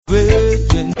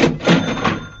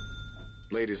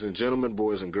Ladies and gentlemen,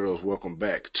 boys and girls, welcome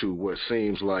back to what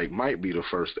seems like might be the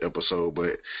first episode,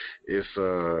 but it's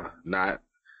not.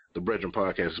 The Brethren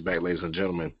Podcast is back, ladies and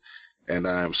gentlemen, and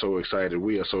I am so excited.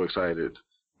 We are so excited.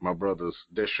 My brothers,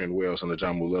 Destrian Wells and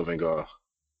Ajamu Loving, are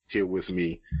here with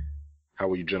me. How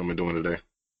are you gentlemen doing today?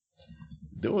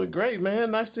 Doing great,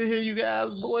 man. Nice to hear you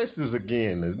guys' voices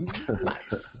again.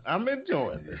 I'm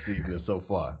enjoying this evening so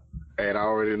far. And I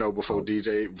already know before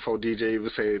DJ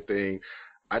even said anything,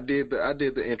 I did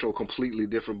the intro completely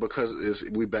different because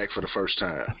we back for the first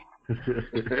time.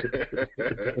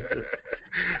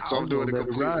 So I'm doing it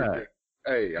completely different.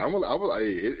 Hey,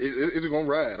 it's gonna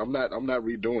ride. I'm not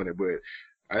redoing it, but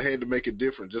I had to make it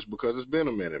different just because it's been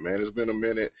a minute, man. It's been a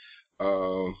minute.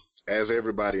 As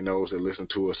everybody knows that listen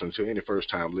to us, and to any first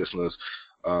time listeners,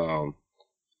 a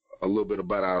little bit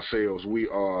about ourselves. We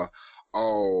are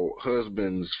all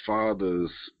husbands,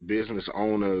 fathers, business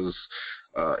owners,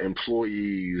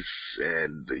 employees,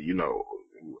 and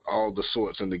all the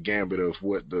sorts and the gambit of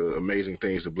what the amazing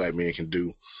things that black men can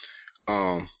do.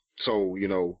 So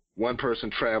one person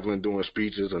traveling doing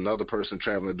speeches, another person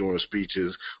traveling doing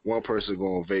speeches, one person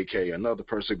going vacay, another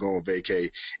person going vacay,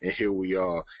 and here we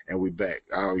are, and we back.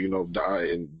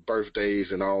 And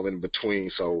birthdays and all in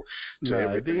between. So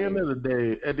at the end of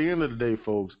the day,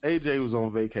 folks, AJ was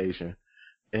on vacation.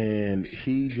 And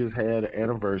he just had an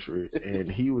anniversary,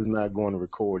 and he was not going to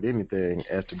record anything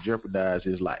as to jeopardize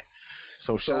his life.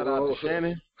 So shout out to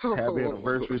Shannon. Happy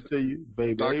anniversary to you,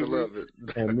 baby. Dr. Lovett.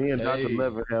 And me and Dr.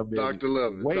 Lovett have been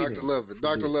waiting.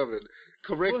 Dr. Lovett.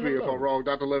 Correct me if I'm wrong,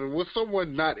 Dr. Lovett. Was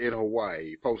someone not in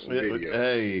Hawaii posting video?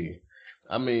 Hey,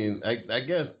 I mean, I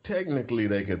guess technically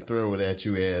they could throw it at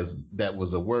you as that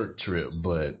was a work trip,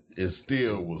 but it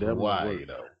still was Hawaii,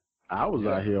 though. I was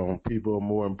out here on people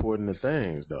more important than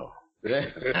things, though.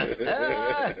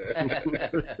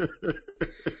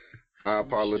 I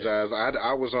apologize.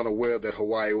 I was unaware that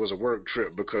Hawaii was a work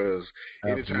trip because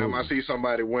anytime I see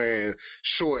somebody wearing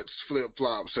shorts,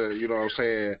 flip-flops, you know what I'm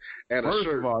saying, and a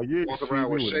shirt, walking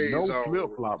around with shades on. No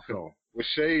flip-flops on. With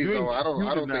shades on, I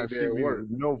don't think they're work.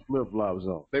 No flip flops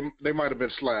on. They might have been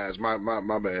slides. My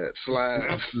bad.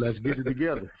 Slides. Let's get it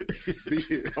together.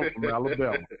 I'm from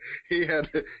Alabama. He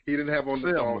didn't have on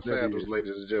the thong sandals,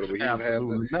 ladies and gentlemen.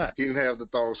 He didn't have the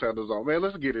thong sandals on. Man,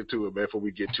 let's get into it, man, before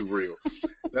we get too real.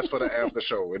 That's for the after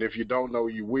show. And if you don't know,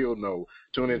 you will know.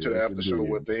 Tune into the after show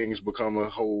where things become a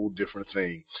whole different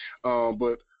thing.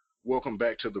 But welcome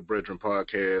back to the Brethren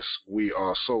Podcast. We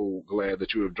are so glad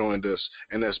that you have joined us,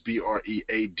 and that's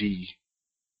BREAD,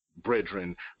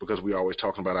 Brethren, because we always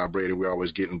talking about our bread and we're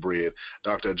always getting bread.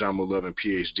 Dr. Ajamu Loving,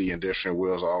 PhD, and Destrian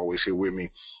Wells are always here with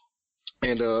me.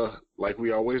 And like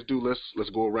we always do, let's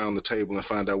go around the table and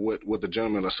find out what the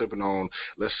gentlemen are sipping on.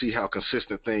 Let's see how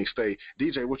consistent things stay.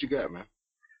 DJ, what you got, man?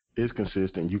 It's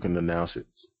consistent. You can announce it.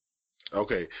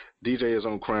 Okay, DJ is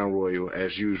on Crown Royal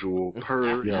as usual,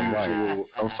 per usual. Right.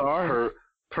 I'm sorry.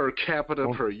 Per capita,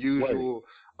 per usual,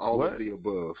 all of the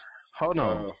above. Hold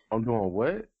on, I'm doing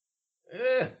what?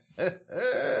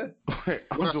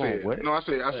 I'm doing what? No, I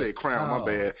said Crown. My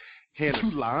bad. Hennessy.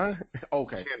 You lying?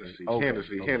 Okay.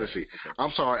 Hennessy.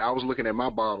 I'm sorry. I was looking at my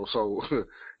bottle, so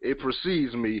it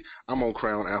precedes me. I'm on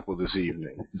Crown Apple this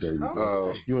evening. There you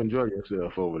go. You enjoy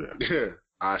yourself over there. Yeah,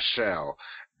 I shall.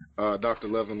 Dr.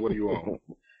 Lovin, what are you on?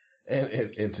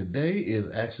 And today is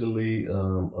actually a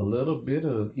little bit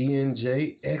of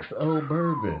E&J XO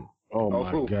bourbon. Oh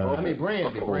my God! I mean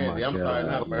brandy. I'm sorry,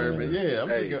 not bourbon. Yeah,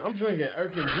 I'm drinking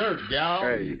Erkin Jerk, y'all.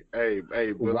 Hey,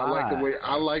 but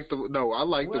I like the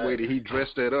way that he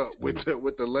dressed that up with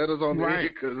the letters on the end.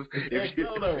 Because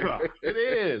it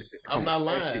is. I'm not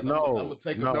lying. No, I'm gonna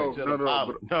take a picture of the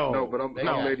bottle. But I'm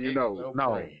letting you know.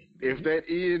 No. If that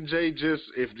E&J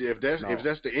if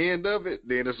that's the end of it,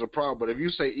 then it's a problem. But if you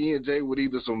say E&J with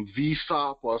either some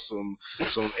VSOP or some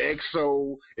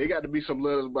XO, it got to be some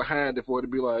letters behind it for it to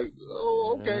be like,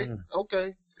 oh,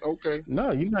 okay.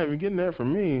 No, you're not even getting that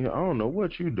from me. I don't know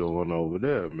what you doing over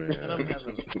there, man.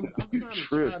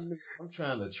 I'm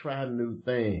trying to try new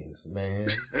things, man.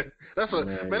 That's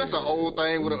an old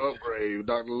thing with an upgrade.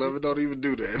 Dr. Lovett, don't even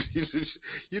do that.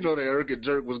 You know that Erkin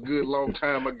Jerk was good long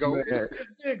time ago. Man,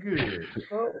 they're good.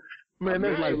 Man,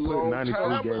 that's like putting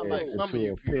 93 gas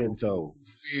into a Pinto.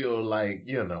 Feel like,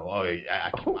 you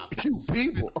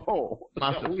people.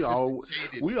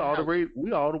 We all the way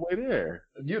there.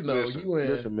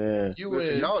 Listen, man.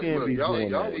 Y'all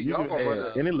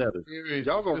gonna any letters.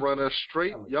 Y'all gonna run us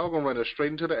straight. Y'all gonna run us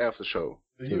straight into the after show.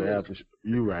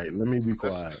 You right. Let me be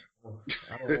quiet.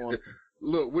 I don't want.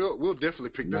 Look, we'll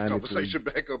definitely pick this conversation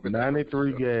back up.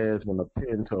 93 gas and a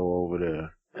Pinto over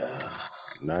there.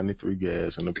 93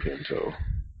 gas and a Pinto.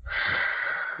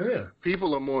 Yeah.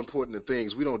 People are more important than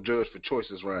things. We don't judge for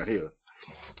choices around here.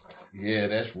 Yeah,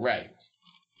 that's right.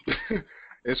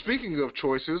 And speaking of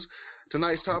choices,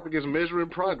 tonight's topic is measuring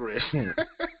progress.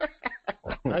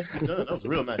 Nicely done. That was a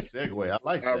real nice segue. I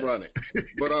like that. Ironic.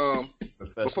 But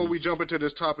before we jump into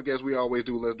this topic, as we always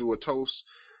do, let's do a toast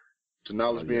to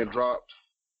knowledge being dropped,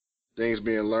 things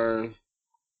being learned,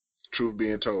 truth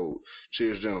being told.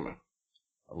 Cheers, gentlemen.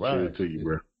 All right. Cheers to you,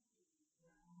 bro.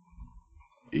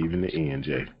 Even the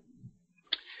ENJ.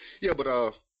 Yeah, but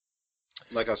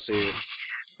like I said,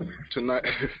 tonight...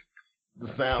 the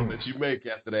sound that you make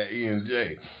after that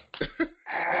ENJ.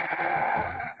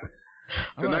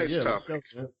 Tonight's topic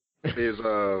is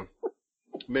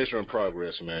measuring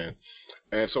progress, man.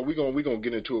 And so we're gonna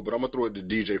get into it, but I'm gonna throw it to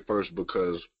DJ first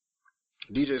because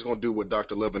DJ's gonna do what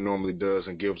Dr. Levin normally does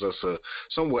and gives us a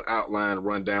somewhat outlined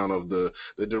rundown of the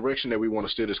direction that we want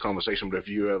to steer this conversation. But if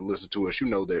you have listened to us, you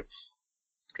know that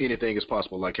anything is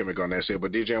possible, like Kevin Garnett said.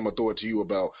 But DJ, I'm gonna throw it to you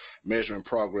about measuring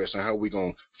progress and how we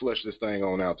gonna flesh this thing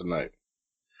on out tonight.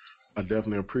 I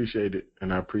definitely appreciate it,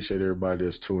 and I appreciate everybody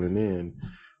that's tuning in.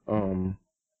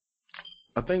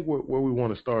 I think where we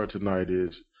want to start tonight is,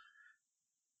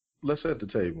 let's set the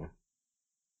table.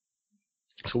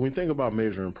 So when we think about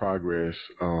measuring progress,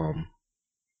 I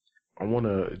want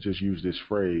to just use this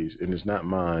phrase, and it's not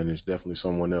mine, it's definitely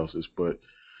someone else's, but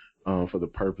for the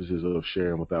purposes of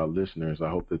sharing with our listeners, I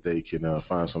hope that they can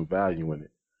find some value in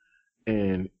it.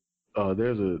 And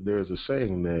there's a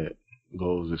saying that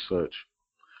goes as such: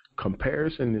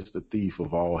 comparison is the thief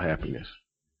of all happiness.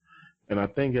 And I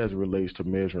think as it relates to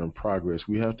measuring progress,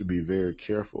 we have to be very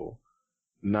careful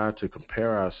not to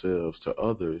compare ourselves to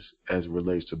others as it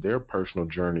relates to their personal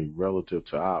journey relative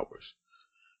to ours.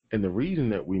 And the reason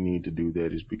that we need to do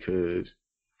that is because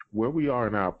where we are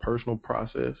in our personal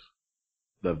process,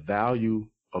 the value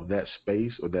of that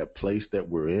space or that place that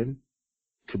we're in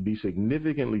could be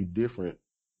significantly different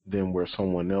than where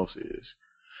someone else is.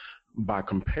 By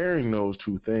comparing those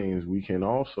two things, we can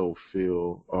also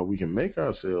feel, or we can make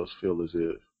ourselves feel as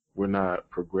if we're not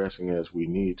progressing as we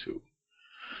need to.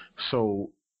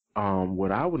 So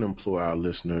what I would employ our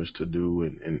listeners to do,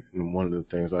 and one of the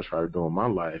things I try to do in my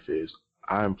life is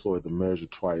I employ the measure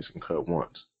twice and cut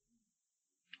once.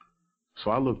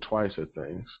 So I look twice at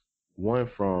things, one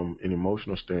from an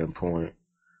emotional standpoint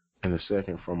and the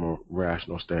second from a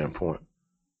rational standpoint,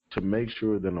 to make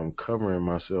sure that I'm covering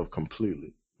myself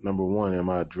completely. Number one, am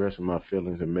I addressing my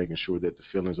feelings and making sure that the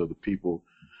feelings of the people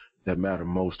that matter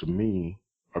most to me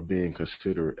are being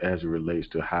considered as it relates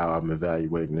to how I'm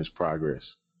evaluating this progress?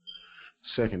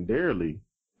 Secondarily,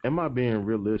 am I being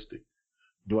realistic?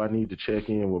 Do I need to check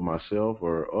in with myself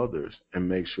or others and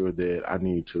make sure that I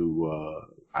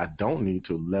don't need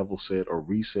to level set or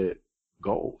reset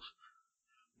goals?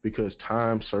 Because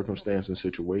time, circumstance, and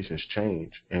situations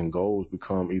change, and goals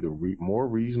become either more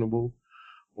reasonable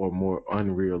or more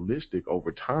unrealistic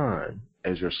over time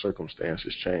as your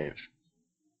circumstances change.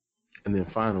 And then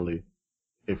finally,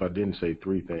 if I didn't say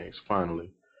three things,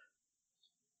 finally,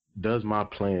 does my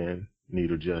plan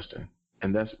need adjusting?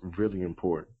 And that's really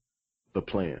important, the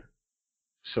plan.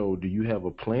 So do you have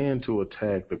a plan to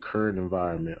attack the current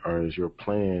environment, or is your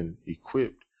plan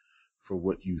equipped for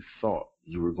what you thought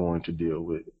you were going to deal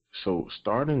with? So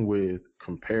starting with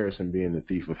comparison being the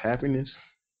thief of happiness,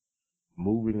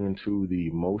 moving into the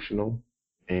emotional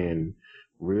and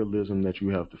realism that you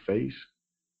have to face,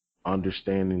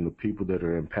 understanding the people that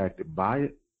are impacted by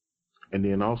it, and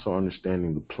then also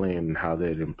understanding the plan and how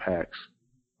that impacts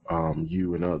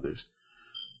you and others.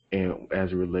 And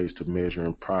as it relates to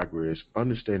measuring progress,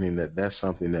 understanding that that's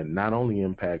something that not only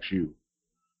impacts you,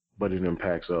 but it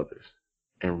impacts others,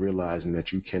 and realizing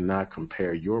that you cannot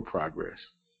compare your progress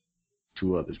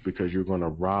to others because you're going to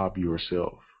rob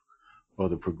yourself of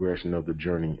the progression of the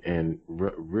journey and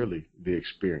really the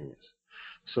experience.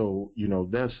 So,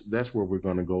 that's where we're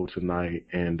going to go tonight,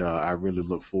 and I really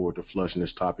look forward to flushing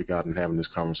this topic out and having this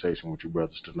conversation with you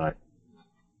brothers tonight.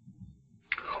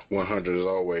 100 as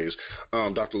always.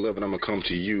 Dr. Levin, I'm going to come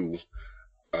to you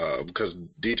because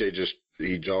DJ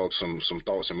he jogged some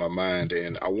thoughts in my mind,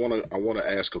 and I want to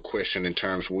ask a question in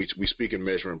terms we speak in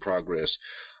measuring progress.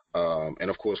 And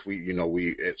of course,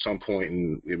 we at some point,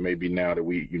 and it may be now that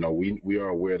we are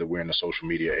aware that we're in a social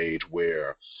media age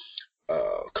where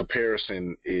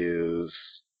comparison is,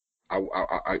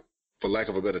 for lack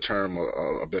of a better term,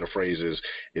 a better phrase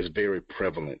is very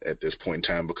prevalent at this point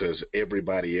in time, because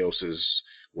everybody else's,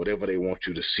 whatever they want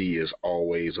you to see is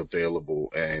always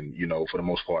available, and for the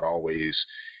most part always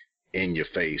in your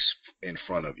face, in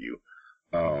front of you.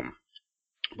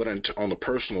 But on the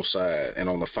personal side and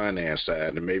on the finance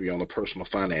side, and maybe on the personal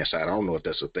finance side, I don't know if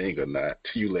that's a thing or not.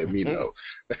 You let me know.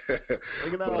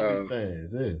 Look at all these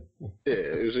things.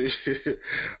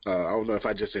 I don't know if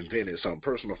I just invented something.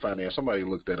 Personal finance. Somebody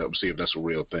look that up and see if that's a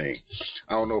real thing.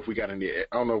 I don't know if we got any. I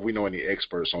don't know if we know any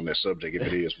experts on that subject. If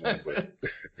it is one, but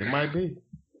it might be.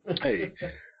 Hey,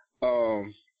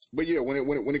 but yeah,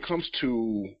 when it comes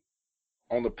to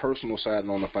on the personal side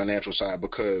and on the financial side,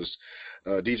 because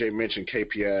DJ mentioned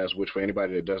KPIs, which for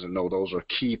anybody that doesn't know, those are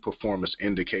key performance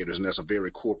indicators, and that's a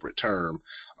very corporate term.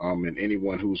 And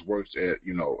anyone who's worked at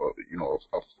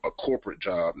a corporate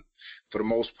job, for the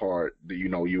most part,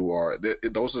 you are.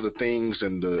 Those are the things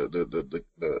and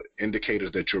the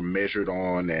indicators that you're measured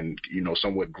on and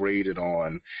somewhat graded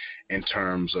on in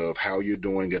terms of how you're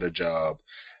doing at a job.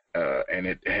 And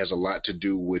it has a lot to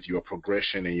do with your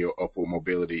progression and your upward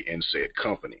mobility in said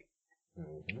company.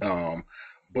 Mm-hmm.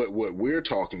 But what we're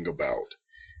talking about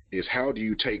is how do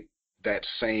you take that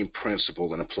same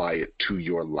principle and apply it to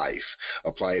your life,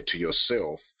 apply it to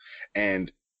yourself.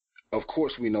 And of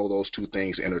course, we know those two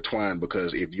things intertwine,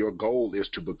 because if your goal is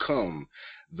to become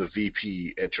the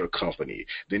VP at your company,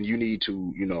 then you need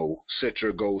to, set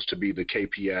your goals to be the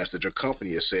KPIs that your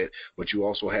company has set, but you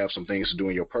also have some things to do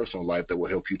in your personal life that will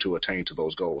help you to attain to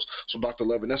those goals. So, Dr.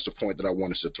 Levin, that's the point that I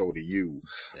wanted to throw to you.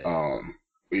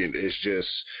 It's just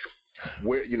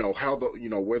where how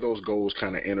where those goals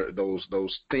kind of enter, those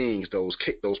things, those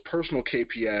personal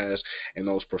KPIs and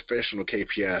those professional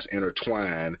KPIs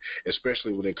intertwine,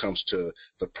 especially when it comes to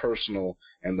the personal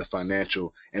and the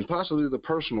financial, and possibly the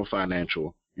personal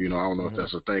financial. I don't know if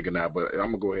that's a thing or not, but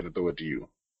I'm gonna go ahead and throw it to you.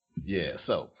 Yeah.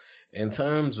 So, in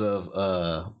terms of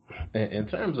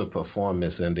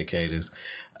performance indicators,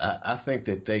 I think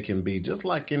that they can be just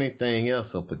like anything else,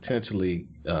 a potentially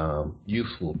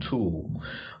useful tool.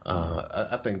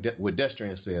 I think that what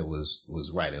Destrian said was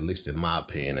right, at least in my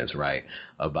opinion, it's right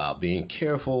about being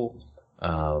careful,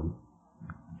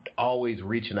 always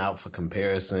reaching out for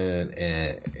comparison,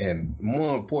 and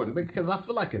more important, because I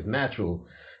feel like it's natural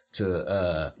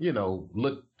to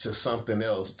look to something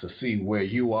else to see where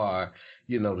you are,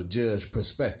 to judge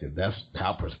perspective. That's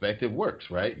how perspective works,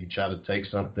 right? You try to take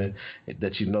something that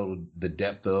the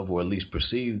depth of, or at least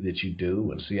perceive that you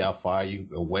do, and see how far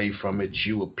away from it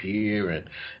you appear,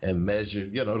 and measure.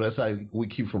 That's how we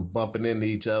keep from bumping into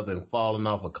each other and falling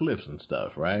off of cliffs and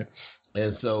stuff, right?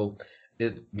 And so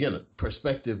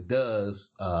perspective does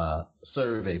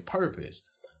serve a purpose,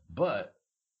 but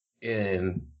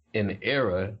in the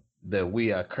era that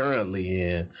we are currently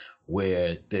in,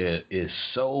 where there is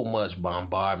so much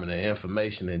bombardment of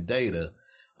information and data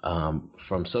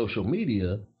from social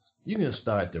media, you can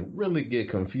start to really get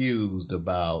confused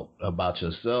about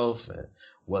yourself and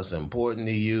what's important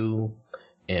to you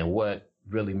and what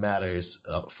really matters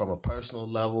from a personal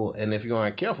level, and if you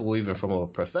aren't careful, even from a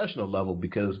professional level,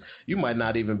 because you might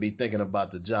not even be thinking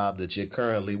about the job that you're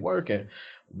currently working.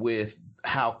 With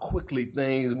how quickly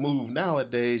things move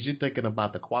nowadays, you're thinking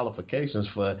about the qualifications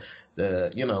for the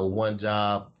one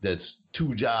job that's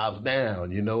 2 jobs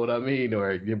down, you know what I mean?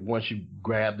 Or once you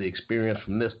grab the experience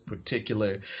from this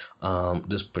particular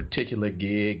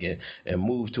gig and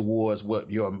move towards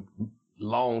what your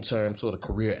long-term sort of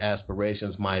career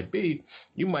aspirations might be,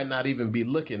 you might not even be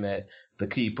looking at the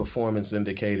key performance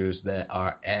indicators that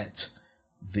are at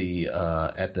the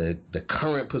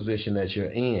current position that you're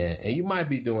in, and you might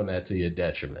be doing that to your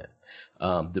detriment,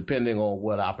 depending on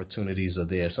what opportunities are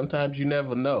there. Sometimes you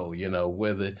never know,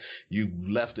 whether you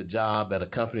left a job at a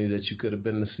company that you could have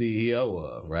been the CEO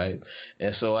of, right?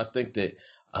 And so I think that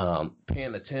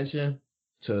paying attention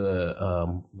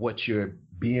to what you're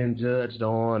being judged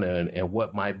on and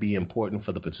what might be important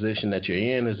for the position that you're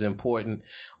in is important.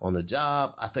 On the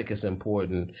job, I think it's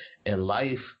important in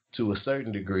life to a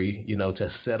certain degree,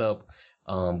 to set up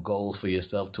goals for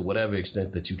yourself to whatever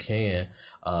extent that you can,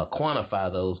 quantify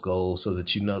those goals so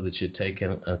that you know that you're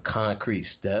taking a concrete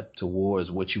step towards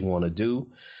what you want to do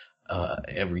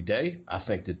every day. I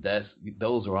think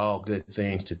those are all good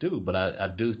things to do, but I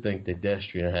do think that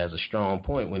Destrian has a strong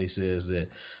point when he says that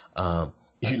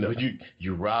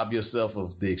you rob yourself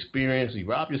of the experience, you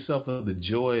rob yourself of the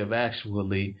joy of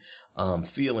actually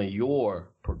feeling your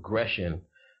progression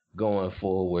going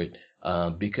forward,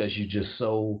 because you're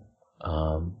so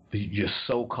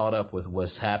caught up with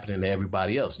what's happening to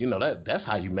everybody else. That's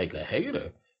how you make a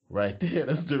hater right there.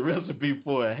 That's the recipe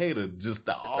for a hater, just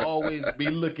to always be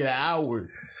looking outward.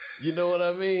 You know what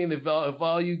I mean? If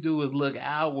all you do is look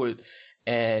outward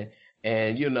and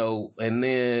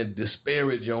then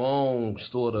disparage your own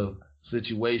sort of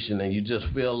situation, and you just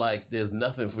feel like there's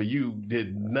nothing for you,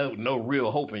 there's no real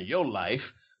hope in your life,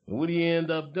 What do you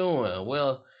end up doing?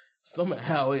 Well,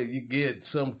 somehow you get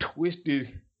some twisted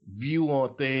view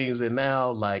on things, and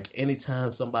now, like,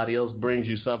 anytime somebody else brings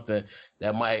you something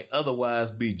that might otherwise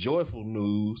be joyful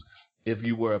news, if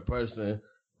you were a person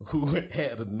who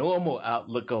had a normal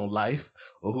outlook on life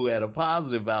or who had a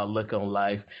positive outlook on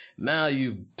life, now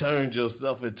you've turned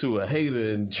yourself into a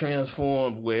hater and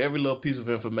transformed where every little piece of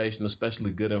information,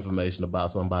 especially good information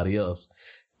about somebody else,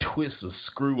 twists a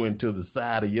screw into the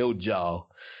side of your jaw,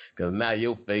 because now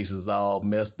your face is all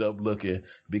messed up looking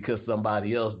because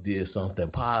somebody else did something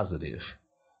positive.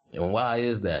 And why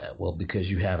is that? Well, because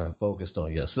you haven't focused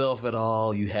on yourself at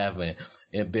all. You haven't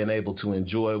been able to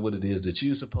enjoy what it is that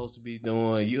you're supposed to be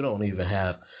doing. You don't even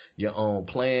have your own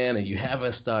plan, and you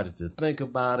haven't started to think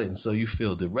about it, and so you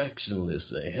feel directionless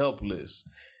and helpless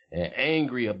and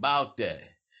angry about that.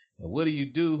 And what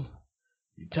do?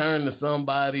 You turn to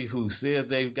somebody who says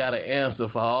they've got an answer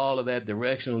for all of that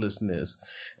directionlessness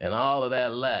and all of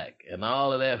that lack and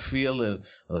all of that feeling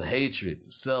of hatred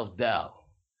and self-doubt.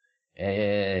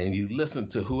 And you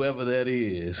listen to whoever that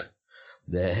is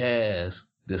that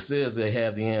says they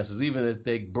have the answers, even if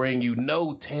they bring you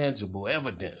no tangible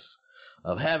evidence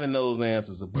of having those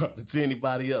answers to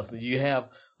anybody else. And you have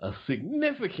a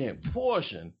significant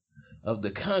portion of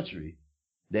the country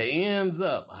that ends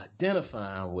up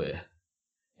identifying with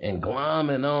and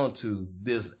glomming onto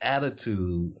this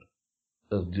attitude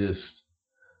of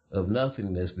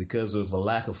nothingness because of a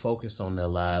lack of focus on their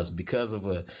lives, because of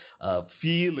a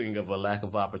feeling of a lack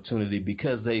of opportunity,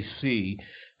 because they see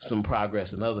some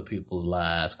progress in other people's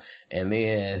lives, and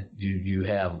then you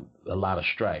have a lot of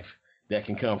strife that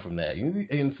can come from that.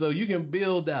 And so you can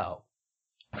build out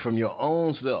from your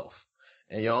own self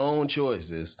and your own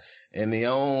choices and the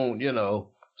own,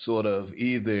 sort of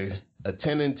either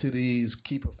attending to these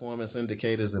key performance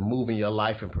indicators and moving your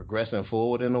life and progressing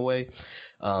forward in a way.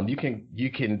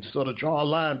 You can sort of draw a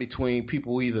line between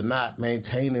people either not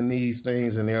maintaining these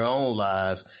things in their own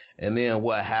lives and then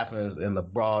what happens in the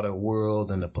broader world,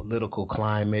 in the political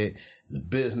climate, the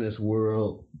business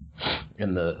world,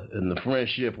 in the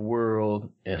friendship world,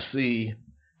 and see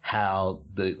how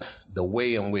the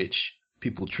way in which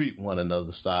people treat one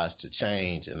another starts to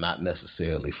change, and not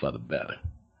necessarily for the better.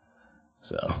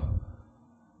 So,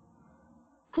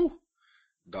 whew.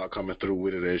 Doc coming through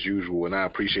with it as usual, and I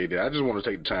appreciate it. I just want to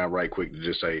take the time right quick to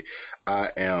just say I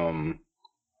am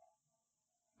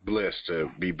blessed to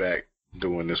be back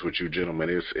doing this with you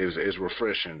gentlemen. It's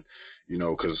refreshing,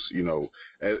 because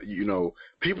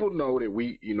people know that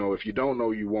we, if you don't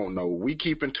know, you won't know. We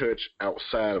keep in touch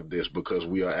outside of this because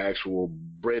we are actual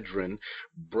brethren,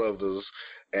 brothers,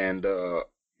 and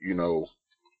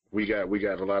we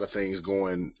got a lot of things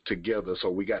going together, so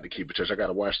we got to keep in touch. I got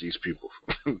to watch these people,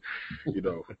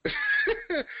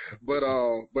 but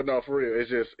no, for real,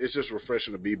 it's just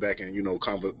refreshing to be back and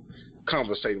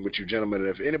conversating with you gentlemen.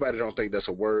 And if anybody don't think that's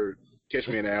a word, catch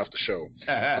me in the after show.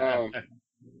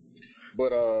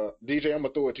 But DJ, I'm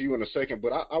gonna throw it to you in a second.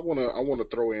 But I wanna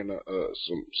throw in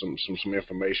some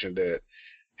information that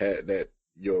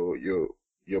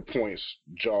your points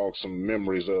jog some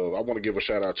memories of. I want to give a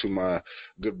shout out to my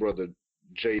good brother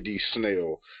J.D.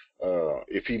 Snell.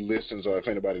 If he listens, or if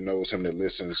anybody knows him that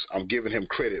listens, I'm giving him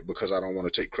credit because I don't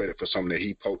want to take credit for something that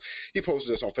he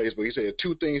posted this on Facebook. He said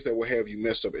 2 things that will have you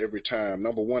messed up every time.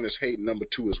 Number 1 is hating. Number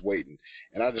 2 is waiting.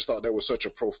 And I just thought that was such a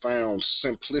profound,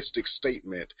 simplistic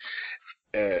statement.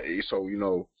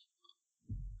 So,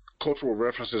 cultural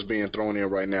references being thrown in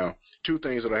right now. 2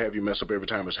 things that'll have you mess up every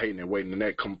time is hating and waiting, and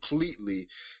that completely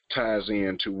ties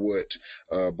into what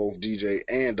both DJ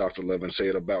and Dr. Levin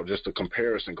said about just the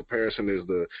comparison. Comparison is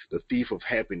the thief of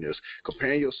happiness.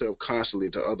 Comparing yourself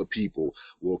constantly to other people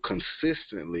will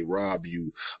consistently rob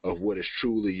you of what is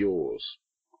truly yours.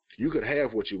 You could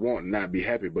have what you want and not be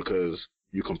happy because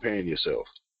you're comparing yourself.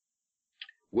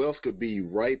 Wealth could be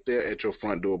right there at your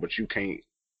front door, but you can't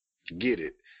get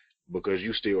it because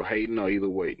you still hating or either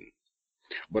waiting.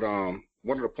 But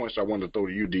one of the points I wanted to throw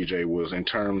to you, DJ, was in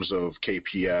terms of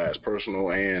KPIs,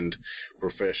 personal and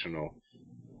professional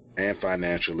and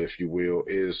financial, if you will,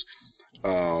 is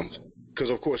because,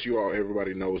 of course,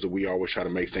 everybody knows that we always try to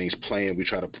make things plain. We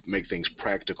try to make things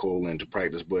practical and to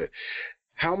practice, but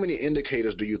how many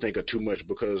indicators do you think are too much?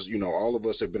 Because, all of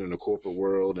us have been in the corporate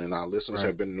world, and our listeners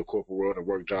have been in the corporate world and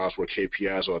work jobs where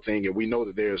KPIs are a thing, and we know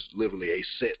that there's literally a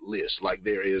set list. Like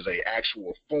there is a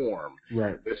actual form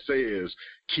that says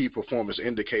key performance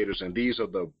indicators, and these are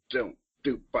the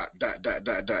the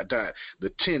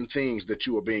 10 things that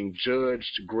you are being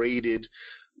judged, graded,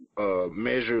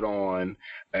 measured on.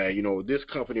 This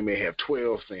company may have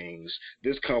 12 things.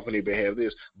 This company may have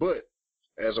this, but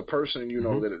as a person, you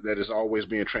know, that is always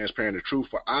being transparent and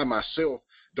truthful, I myself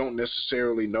don't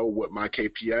necessarily know what my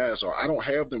KPIs are. I don't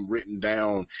have them written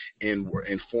down in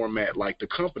format like the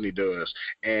company does.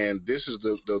 And this is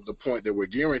the point that we're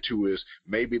gearing to, is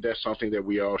maybe that's something that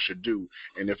we all should do.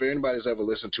 And if anybody's ever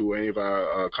listened to any of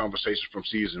our conversations from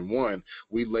season 1,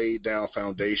 we laid down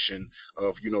foundation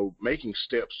of, you know, making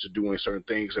steps to doing certain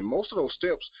things. And most of those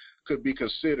steps could be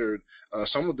considered,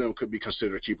 some of them could be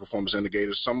considered key performance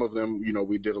indicators. Some of them, you know,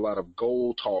 we did a lot of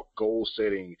goal talk, goal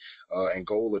setting, and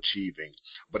goal achieving.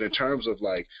 But in terms of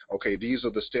like, okay, these are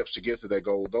the steps to get to that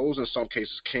goal, those in some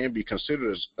cases can be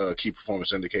considered as key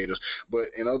performance indicators. But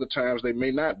in other times, they may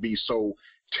not be so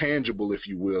tangible, if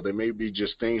you will. They may be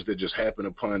just things that just happen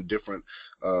upon different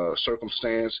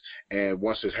circumstance, and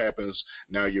once it happens,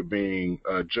 now you're being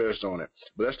judged on it.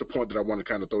 But that's the point that I want to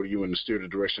kind of throw to you and steer the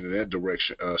direction in that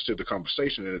direction, steer the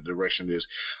conversation in that direction, is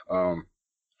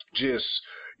just,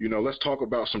 you know, let's talk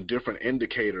about some different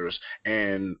indicators,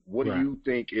 and what do you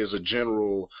think is a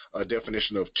general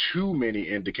definition of too many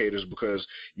indicators? Because,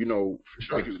 you know,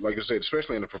 like I said,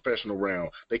 especially in the professional realm,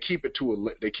 they keep it to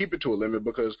a limit,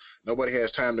 because nobody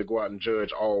has time to go out and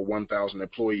judge all 1,000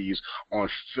 employees on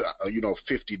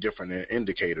 50 different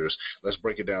indicators. Let's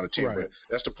break it down to 10. Right. But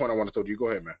that's the point I want to throw to you. Go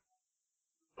ahead, man.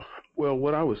 Well,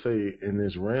 what I would say in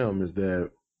this realm is that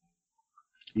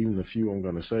even the few I'm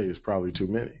going to say is probably too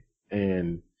many.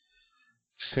 And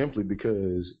simply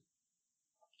because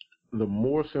the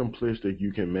more simplistic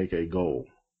you can make a goal,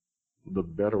 the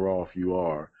better off you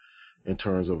are in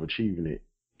terms of achieving it.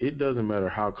 It doesn't matter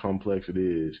how complex it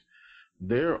is.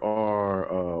 There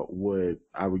are what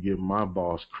I would give my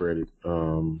boss credit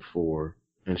for,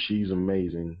 and she's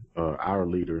amazing, our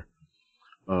leader.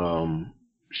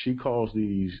 She calls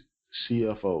these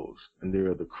CFOs, and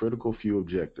they're the critical few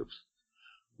objectives.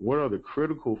 What are the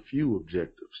critical few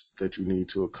objectives that you need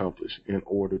to accomplish in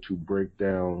order to break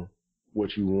down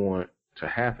what you want to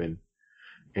happen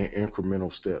in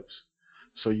incremental steps?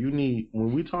 So you need,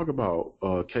 when we talk about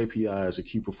KPIs or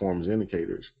key performance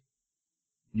indicators,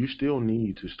 you still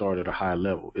need to start at a high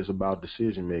level. It's about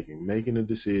decision making, making a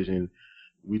decision.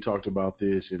 We talked about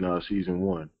this in season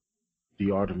 1,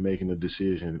 the art of making a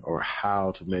decision, or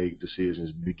how to make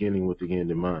decisions, beginning with the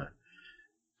end in mind.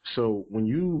 So when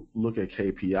you look at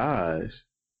KPIs,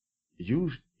 you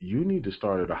need to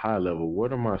start at a high level.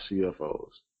 What are my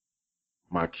CFOs?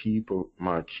 My key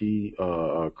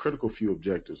critical few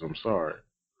objectives.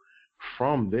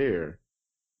 From there,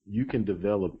 you can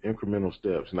develop incremental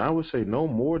steps. And I would say no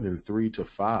more than 3 to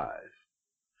 5,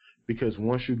 because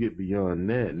once you get beyond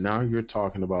that, now you're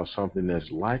talking about something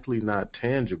that's likely not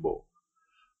tangible,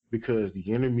 because the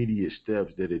intermediate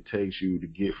steps that it takes you to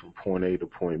get from point A to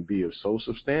point B are so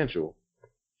substantial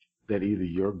that either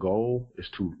your goal is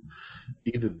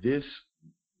either this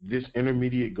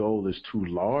intermediate goal is too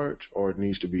large, or it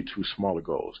needs to be 2 smaller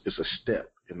goals. It's a step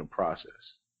in the process.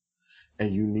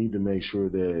 And you need to make sure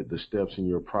that the steps in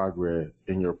your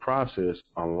process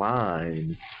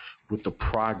align with the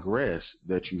progress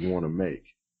that you want to make.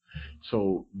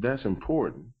 So that's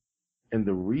important. And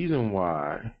the reason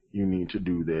why you need to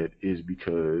do that is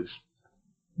because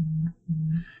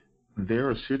there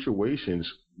are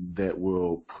situations that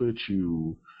will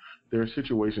there are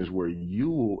situations where you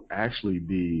will actually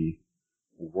be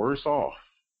worse off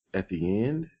at the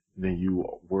end than you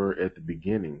were at the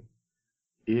beginning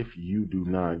if you do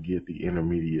not get the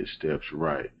intermediate steps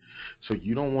right. So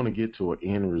you don't want to get to an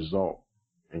end result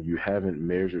and you haven't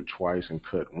measured twice and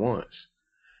cut once,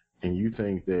 and you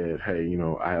think that, hey, you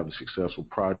know, I have a successful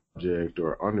project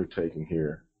or undertaking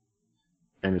here,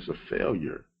 and it's a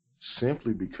failure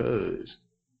simply because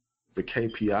the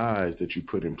KPIs that you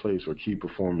put in place, or key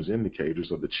performance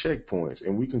indicators, are the checkpoints,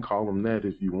 and we can call them that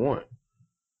if you want.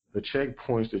 The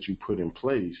checkpoints that you put in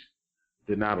place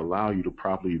did not allow you to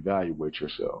properly evaluate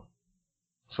yourself.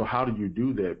 So how do you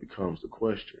do that becomes the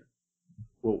question.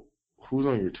 Well, who's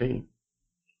on your team?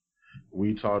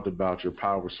 We talked about your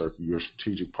power circle, your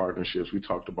strategic partnerships. We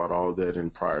talked about all of that in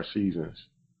prior seasons.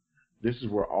 This is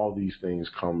where all these things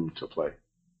come to play.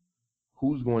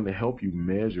 Who's going to help you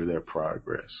measure that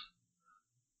progress?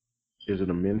 Is it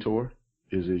a mentor?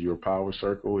 Is it your power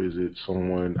circle? Is it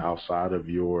someone outside of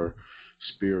your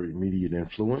sphere of immediate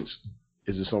influence?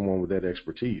 Is it someone with that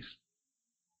expertise?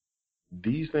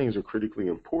 These things are critically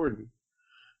important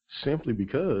simply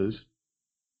because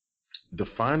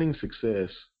defining success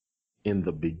in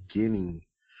the beginning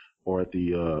or at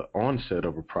the onset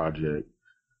of a project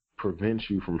prevents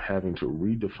you from having to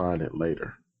redefine it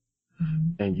later.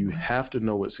 Mm-hmm. And you have to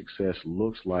know what success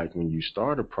looks like when you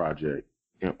start a project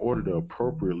in order to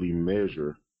appropriately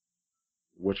measure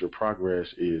what your progress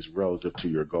is relative to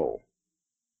your goal.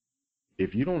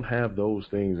 if you don't have those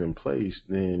things in place,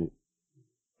 then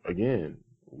again,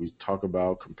 we talk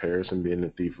about comparison being the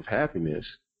thief of happiness.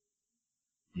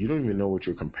 You don't even know what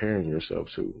you're comparing yourself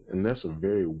to. And that's a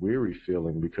very weary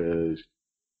feeling because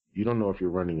you don't know if you're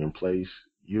running in place.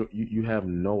 You have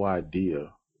no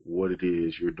idea what it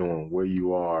is you're doing, where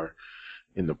you are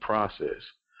in the process.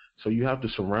 So you have to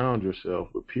surround yourself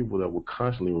with people that will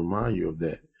constantly remind you of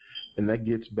that. And that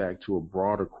gets back to a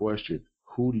broader question.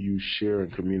 Who do you share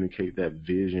and communicate that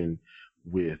vision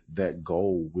with, that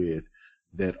goal with,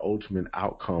 that ultimate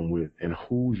outcome with, and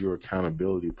who's your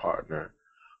accountability partner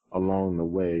along the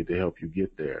way to help you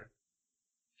get there?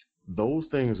 Those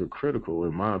things are critical,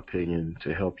 in my opinion,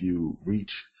 to help you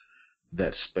reach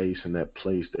that space and that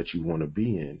place that you want to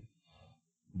be in.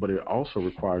 But it also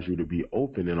requires you to be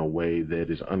open in a way that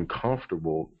is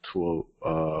uncomfortable to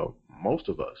most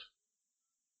of us.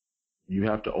 You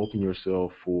have to open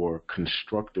yourself for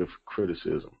constructive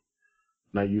criticism.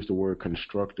 And I use the word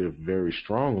constructive very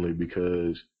strongly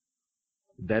because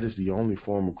that is the only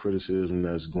form of criticism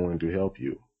that's going to help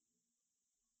you.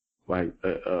 Like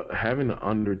having an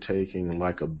undertaking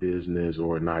like a business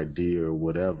or an idea or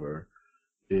whatever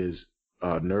is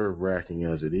nerve-wracking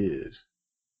as it is.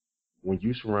 When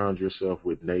you surround yourself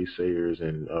with naysayers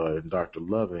and in Dr.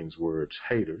 Loving's words,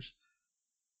 haters,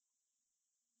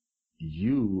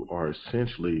 you are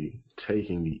essentially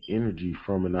taking the energy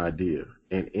from an idea.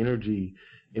 And energy,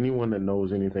 anyone that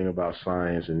knows anything about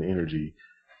science and energy,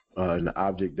 an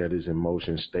object that is in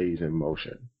motion stays in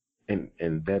motion.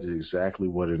 And that is exactly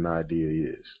what an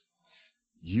idea is.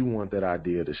 You want that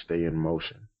idea to stay in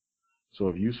motion. So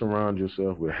if you surround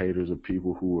yourself with haters of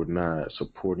people who are not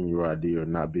supporting your idea or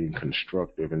not being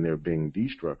constructive and they're being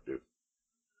destructive,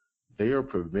 they are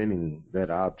preventing that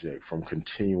object from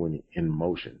continuing in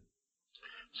motion.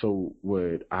 So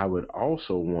what I would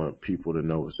also want people to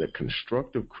know is that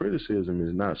constructive criticism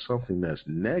is not something that's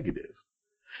negative.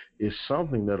 It's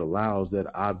something that allows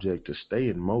that object to stay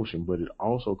in motion, but it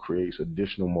also creates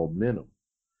additional momentum.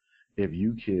 If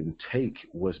you can take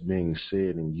what's being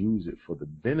said and use it for the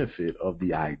benefit of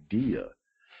the idea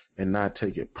and not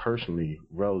take it personally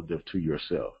relative to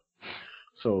yourself.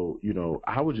 So,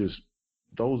 I would just,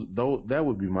 that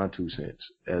would be my 2 cents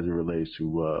as it relates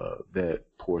to that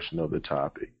portion of the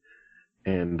topic.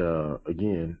 And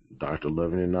again, Dr.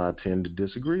 Loving and I tend to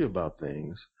disagree about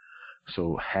things.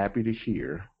 So happy to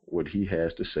hear what he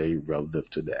has to say relative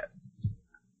to that.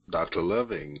 Dr.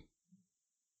 Loving.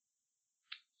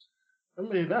 I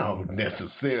mean, I don't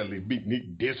necessarily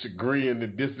be disagreeing to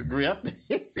disagree. I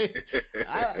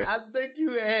think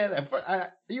you had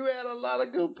a lot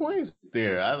of good points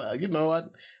there. I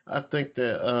think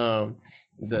that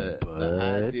the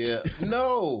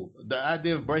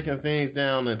idea of breaking things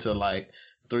down into like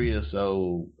 3 or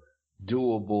so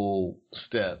doable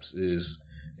steps is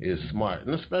smart,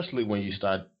 and especially when you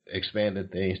start expanding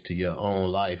things to your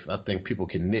own life. I think people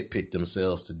can nitpick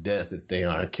themselves to death if they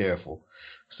aren't careful.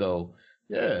 So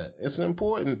yeah, it's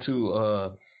important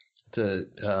to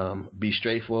be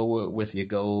straightforward with your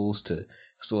goals, to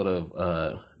sort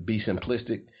of be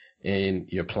simplistic in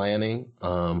your planning,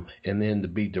 and then to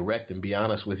be direct and be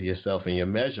honest with yourself and your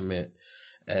measurement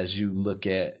as you look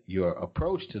at your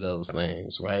approach to those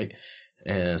things, right?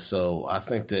 And so I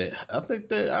think that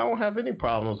I don't have any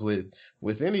problems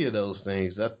with any of those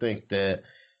things. I think that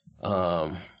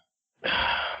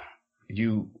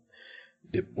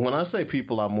when I say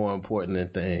people are more important than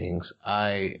things,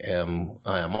 I am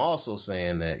also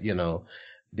saying that,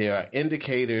 there are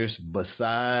indicators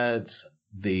besides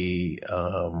the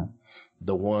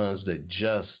ones that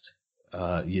just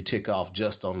you tick off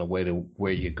just on the way to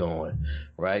where you're going,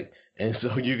 right? And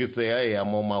so you could say, hey,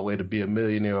 I'm on my way to be a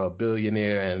millionaire or a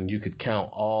billionaire, and you could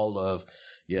count all of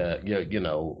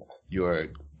your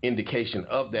indication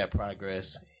of that progress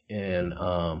in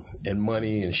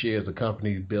money and shares of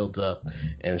companies built up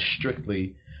and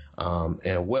strictly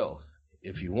and wealth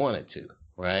if you wanted to,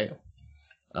 right?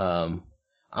 I'm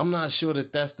not sure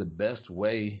that that's the best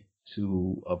way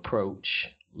to approach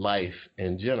life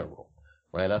in general,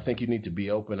 right? I think you need to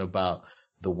be open about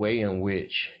the way in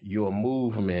which your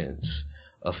movements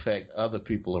affect other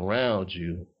people around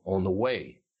you on the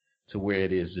way to where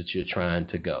it is that you're trying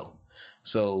to go.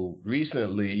 So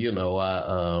recently,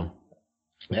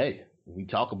 hey, we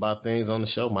talk about things on the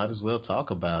show, might as well talk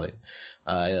about it.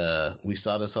 We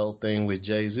saw this whole thing with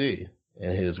Jay-Z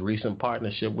and his recent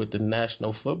partnership with the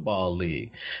National Football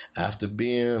League after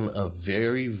being a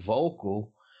very vocal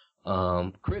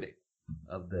critic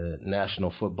of the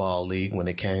National Football League when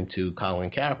it came to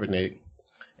Colin Kaepernick.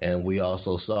 And we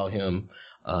also saw him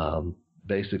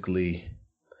basically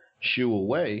shoo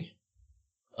away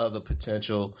other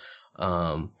potential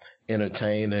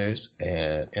entertainers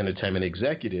and entertainment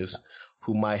executives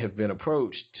who might have been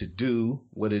approached to do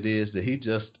what it is that he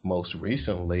just most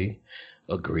recently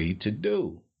agreed to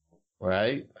do,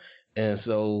 right? And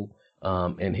so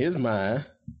in his mind,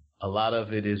 a lot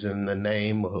of it is in the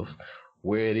name of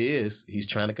where it is he's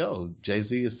trying to go.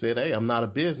 Jay-Z has said, hey, I'm not a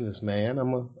businessman.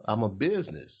 I'm a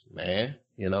business man,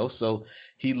 you know? So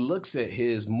he looks at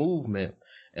his movement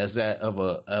as that of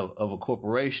a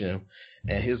corporation,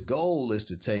 and his goal is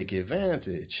to take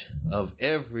advantage of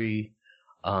every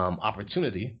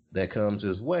opportunity that comes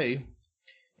his way,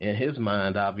 in his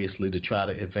mind, obviously, to try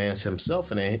to advance himself,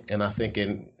 and I think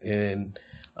in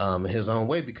his own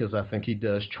way, because I think he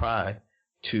does try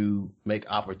to make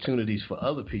opportunities for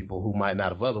other people who might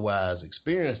not have otherwise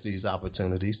experienced these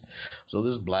opportunities. So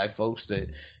there's black folks that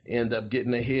end up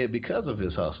getting ahead because of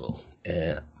his hustle.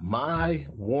 And my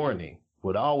warning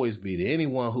would always be to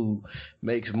anyone who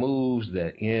makes moves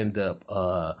that end up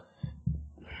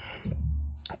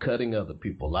cutting other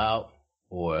people out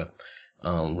or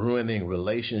ruining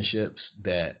relationships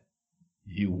that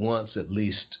you once at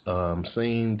least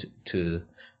seemed to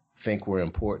think were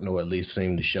important, or at least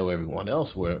seemed to show everyone else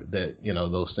that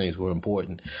those things were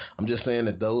important. I'm just saying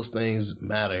that those things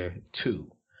matter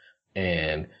too.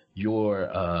 And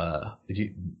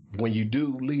when you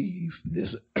do leave this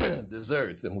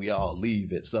earth, and we all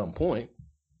leave at some point,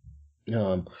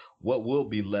 what will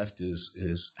be left is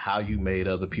how you made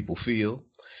other people feel,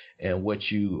 and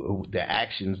the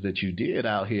actions that you did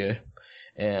out here.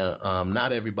 And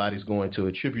not everybody's going to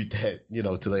attribute that,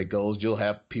 to their goals. You'll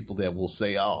have people that will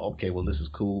say, "Oh, okay, well, this is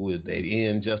cool. The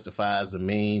end justifies the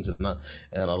means," and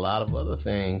a lot of other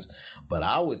things. But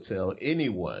I would tell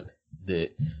anyone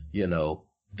that the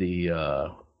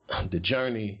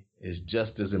journey is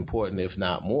just as important, if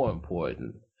not more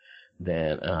important,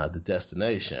 than the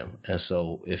destination. And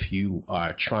so, if you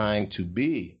are trying to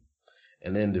be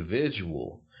an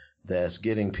individual that's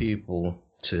getting people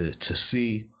to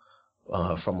see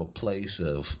from a place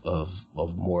of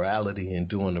morality and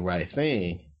doing the right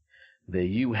thing, that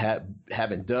you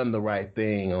haven't done the right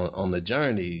thing on the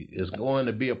journey, is going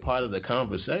to be a part of the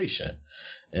conversation.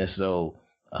 And so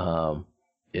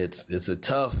it's a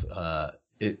tough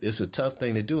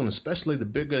thing to do, and especially the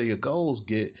bigger your goals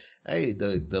get,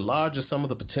 the larger some of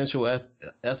the potential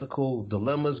ethical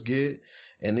dilemmas get,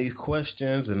 and these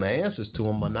questions and the answers to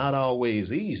them are not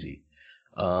always easy.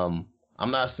 I'm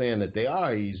not saying that they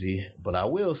are easy, but I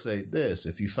will say this: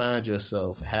 if you find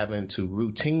yourself having to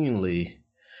routinely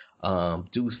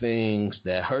do things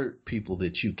that hurt people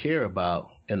that you care about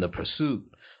in the pursuit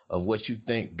of what you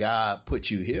think God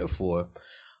put you here for,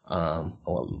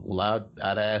 I'd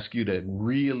ask you to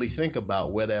really think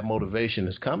about where that motivation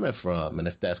is coming from, and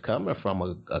if that's coming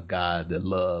from a God that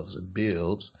loves and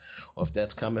builds, or if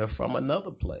that's coming from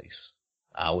another place.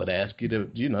 I would ask you to,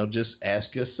 just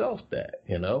ask yourself that,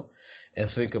 and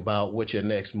think about what your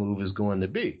next move is going to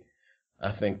be.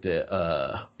 I think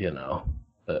that,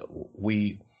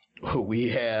 we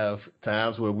have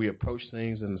times where we approach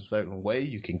things in a certain way.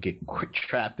 You can get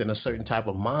trapped in a certain type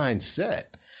of mindset,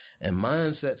 and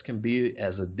mindsets can be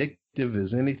as addictive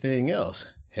as anything else.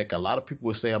 Heck, a lot of people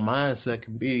would say a mindset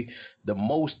can be the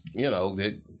most,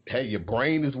 your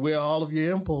brain is where all of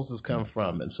your impulses come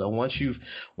from. And so once you've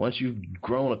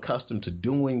grown accustomed to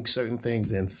doing certain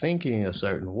things and thinking a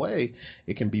certain way,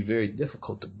 it can be very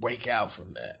difficult to break out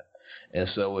from that. And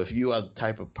so if you are the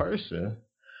type of person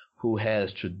who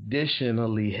has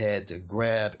traditionally had to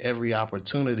grab every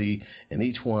opportunity, and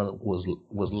each one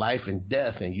was life and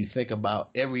death, and you think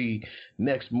about every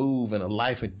next move in a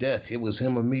life and death, it was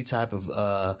him or me type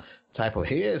of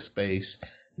headspace,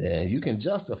 then you can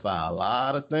justify a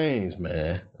lot of things,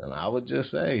 man. And I would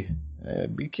just say,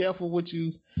 man, be careful what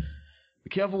you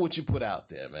put out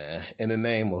there, man, in the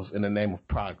name of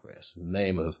progress, in the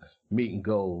name of meeting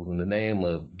goals, in the name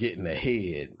of getting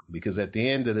ahead. Because at the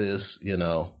end of this,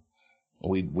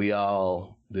 we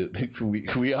all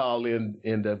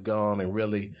end up gone, and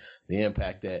really the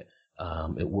impact that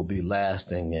it will be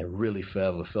lasting and really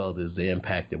forever felt is the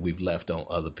impact that we've left on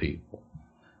other people.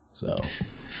 So,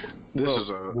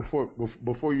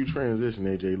 before you transition,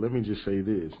 AJ, let me just say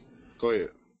this. Go ahead.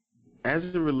 As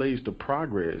it relates to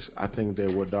progress, I think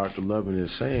that what Dr. Lovin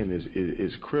is saying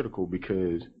is critical,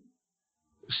 because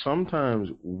sometimes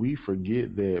we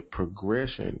forget that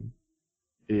progression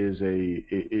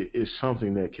is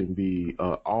something that can be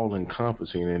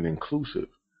all-encompassing and inclusive.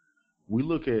 We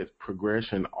look at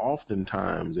progression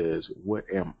oftentimes as, what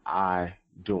am I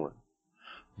doing,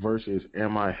 versus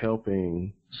am I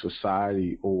helping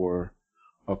society or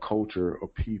a culture or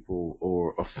people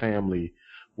or a family,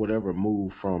 whatever,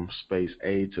 move from space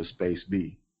A to space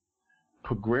B.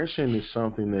 progression is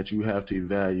something that you have to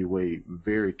evaluate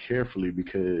very carefully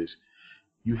because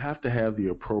you have to have the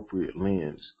appropriate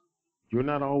lens. You're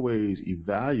not always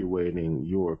evaluating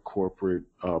your corporate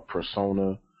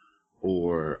persona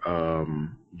or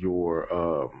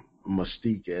your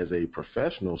mystique as a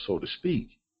professional, so to speak.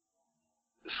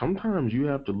 Sometimes you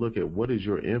have to look at what is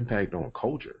your impact on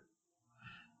culture.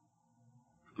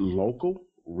 Local,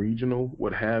 regional,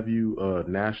 what have you,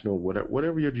 national,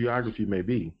 whatever your geography may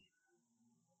be.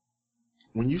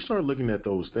 When you start looking at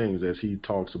those things, as he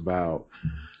talks about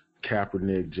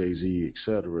Kaepernick, Jay-Z,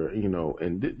 etc.,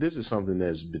 and this is something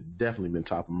that's definitely been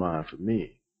top of mind for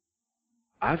me.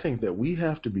 I think that we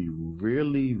have to be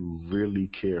really, really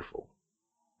careful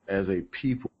as a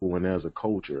people and as a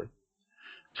culture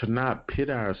to not pit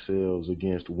ourselves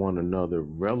against one another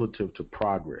relative to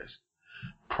progress.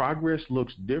 Progress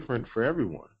looks different for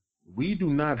everyone. We do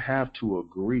not have to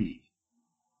agree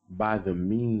by the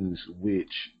means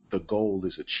which the goal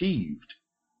is achieved.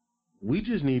 We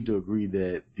just need to agree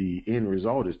that the end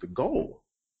result is the goal.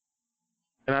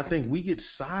 And I think we get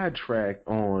sidetracked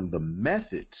on the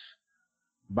methods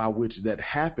by which that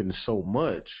happens so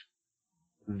much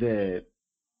that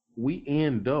we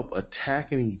end up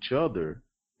attacking each other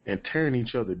and tearing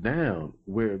each other down,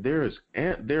 where there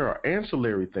are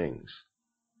ancillary things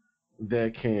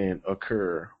that can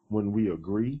occur when we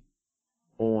agree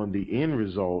on the end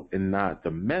result and not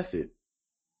the method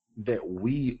that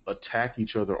we attack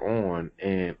each other on,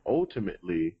 and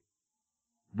ultimately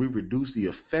we reduce the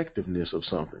effectiveness of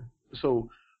something. So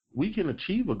we can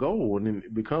achieve a goal and then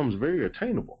it becomes very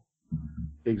attainable.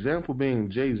 Example being,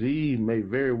 Jay-Z may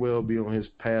very well be on his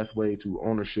pathway to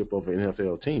ownership of an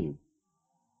NFL team.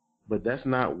 But that's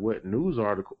not what news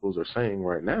articles are saying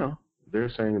right now.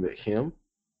 They're saying that him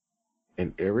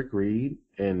and Eric Reed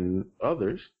and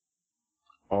others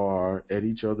are at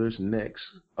each other's necks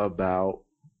about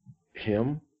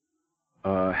him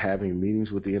having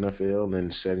meetings with the NFL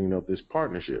and setting up this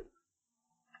partnership.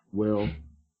 Well,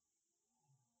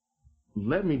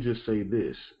 let me just say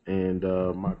this, and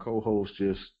my co-host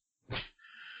just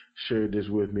shared this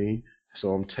with me,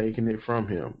 so I'm taking it from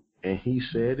him. And he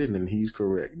said it, and he's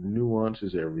correct. Nuance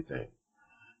is everything.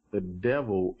 The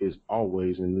devil is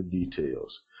always in the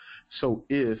details. So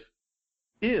if,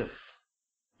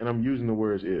 and I'm using the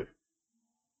words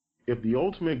if the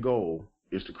ultimate goal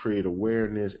is to create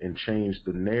awareness and change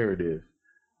the narrative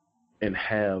and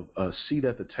have a seat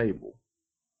at the table,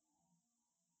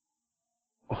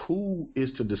 who is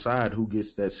to decide who gets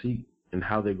that seat and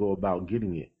how they go about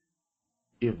getting it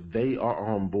if they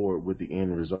are on board with the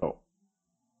end result?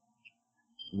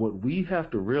 What we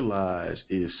have to realize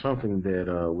is something that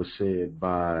was said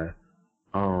by,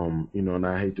 and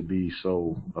I hate to be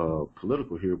so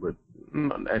political here, but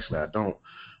actually I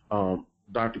don't.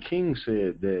 Dr. King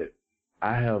said that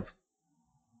I have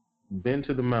been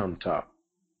to the mountaintop.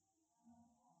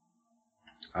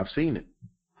 I've seen it.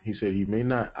 He said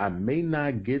I may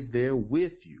not get there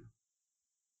with you,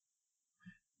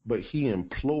 but he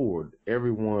implored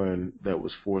everyone that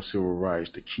was for civil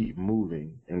rights to keep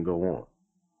moving and go on.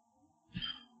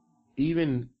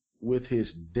 Even with his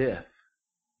death,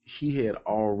 he had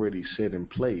already set in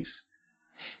place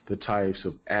the types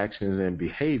of actions and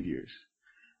behaviors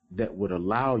that would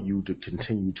allow you to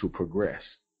continue to progress.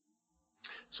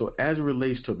 So as it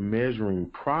relates to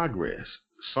measuring progress,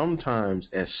 sometimes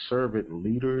as servant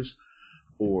leaders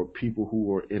or people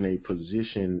who are in a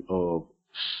position of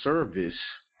service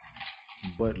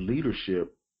but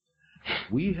leadership,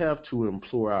 we have to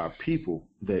implore our people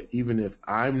that even if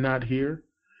I'm not here,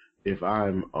 if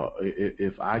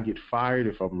I get fired,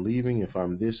 if I'm leaving, if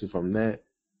I'm this, if I'm that,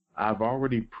 I've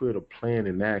already put a plan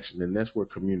in action, and that's where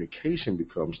communication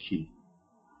becomes key.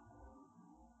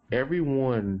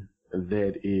 Everyone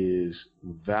that is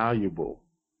valuable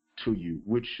to you,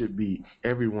 which should be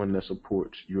everyone that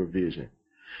supports your vision,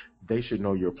 they should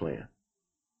know your plan.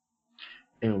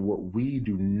 And what we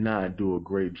do not do a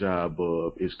great job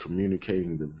of is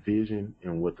communicating the vision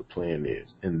and what the plan is.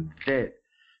 And that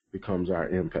becomes our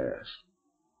impasse.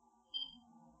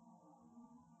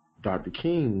 Dr.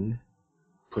 King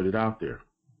put it out there.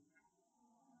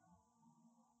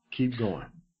 Keep going.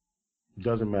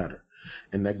 Doesn't matter.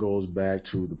 And that goes back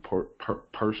to the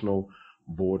personal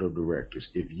board of directors.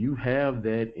 If you have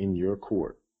that in your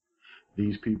court,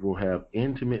 these people have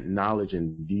intimate knowledge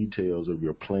and details of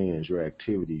your plans, your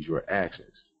activities, your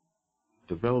actions.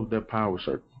 Develop that power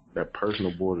circle, that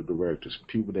personal board of directors,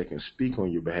 people that can speak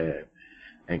on your behalf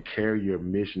and carry your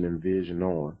mission and vision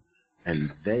on.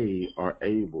 And they are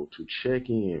able to check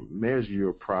in, measure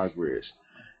your progress,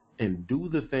 and do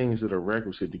the things that are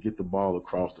requisite to get the ball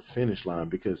across the finish line,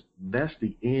 because that's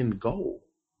the end goal.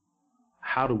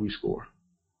 How do we score?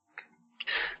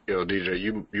 Yo, DJ,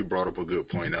 you brought up a good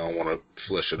point. I don't want to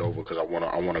flesh it over because I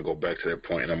want to go back to that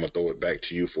point, and I'm gonna throw it back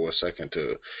to you for a second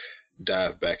to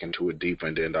dive back into it deeper,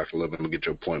 and then Dr. Love, I'm gonna get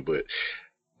your point. But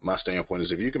my standpoint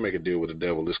is, if you can make a deal with the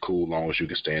devil, it's cool, as long as you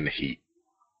can stand the heat.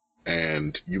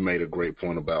 And you made a great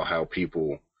point about how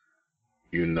people,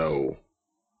 you know,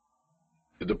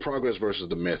 the progress versus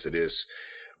the method is.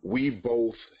 We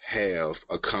both have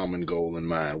a common goal in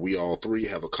mind. We all three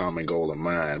have a common goal in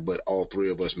mind, but all three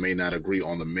of us may not agree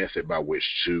on the method by which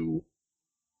to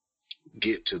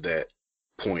get to that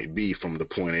point B from the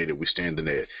point A that we're standing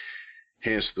at.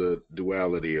 Hence the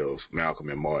duality of Malcolm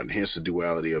and Martin. Hence the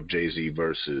duality of Jay-Z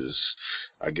versus,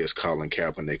 I guess, Colin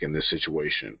Kaepernick in this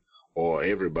situation, or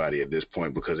everybody at this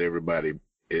point, because everybody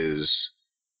is,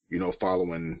 you know,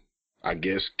 following, I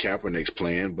guess, Kaepernick's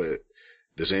plan, but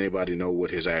does anybody know what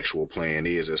his actual plan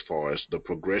is as far as the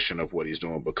progression of what he's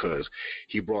doing? Because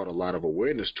he brought a lot of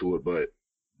awareness to it, but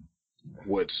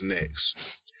what's next?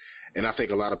 And I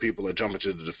think a lot of people are jumping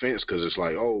to the defense because it's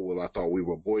like, oh, well, I thought we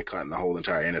were boycotting the whole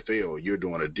entire NFL. You're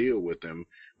doing a deal with them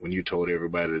when you told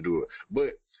everybody to do it.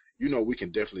 But, you know, we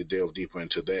can definitely delve deeper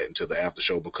into that, into the after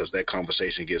show, because that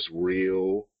conversation gets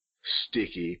real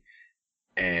sticky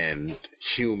and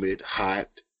humid, hot.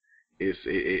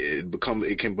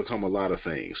 It can become a lot of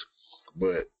things,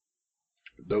 but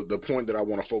the point that I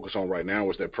want to focus on right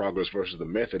now is that progress versus the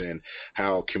method, and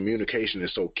how communication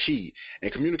is so key,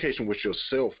 and communication with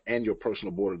yourself and your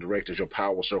personal board of directors, your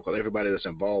power circle, everybody that's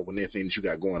involved with anything that you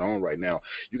got going on right now.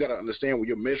 You got to understand, when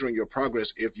you're measuring your progress,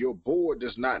 if your board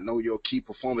does not know your key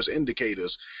performance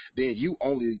indicators, then you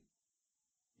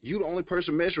the only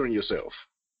person measuring yourself.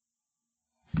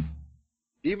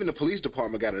 Even the police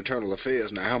department got internal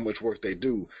affairs now. How much work they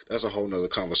do, that's a whole nother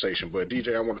conversation. But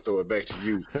DJ, I want to throw it back to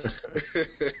you.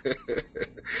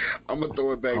 I'm gonna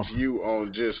throw it back to you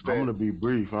on just that. I'm gonna be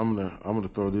brief. I'm gonna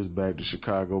throw this back to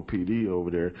Chicago PD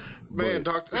over there. Man,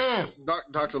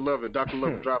 Dr. Lovett dropped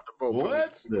the boat.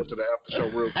 What? Go to the after show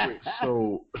real quick.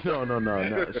 So no.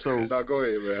 So no, go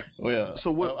ahead, man. Well, so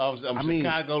what?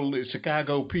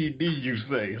 Chicago PD, you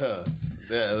say, huh?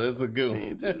 Yeah, that's a good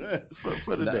one.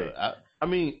 for the day. I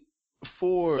mean,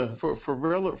 for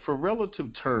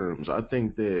relative terms, I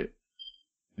think that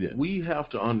we have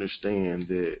to understand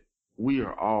that we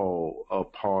are all a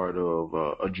part of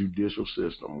a judicial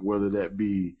system, whether that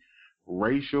be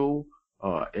racial,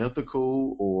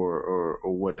 ethical, or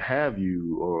what have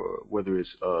you, or whether it's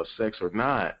sex or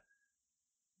not.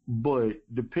 But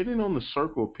depending on the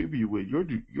circle of people you with,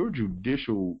 your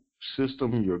judicial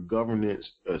system, your governance,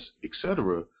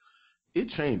 etc., it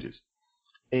changes.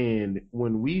 And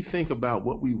when we think about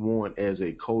what we want as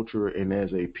a culture and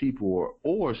as a people,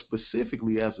 or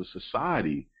specifically as a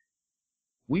society,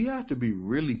 we have to be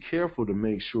really careful to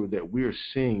make sure that we're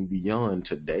seeing beyond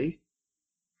today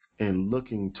and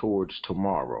looking towards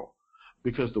tomorrow.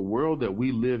 Because the world that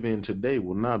we live in today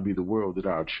will not be the world that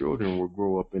our children will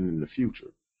grow up in the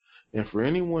future. And for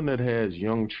anyone that has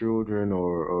young children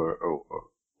or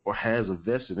has a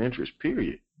vested interest,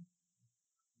 period,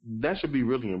 that should be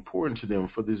really important to them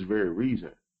for this very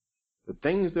reason. The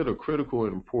things that are critical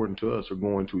and important to us are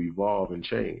going to evolve and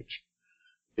change.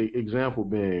 Example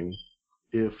being,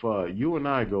 if you and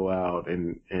I go out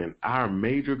and our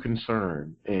major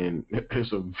concern, and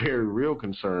it's a very real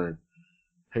concern,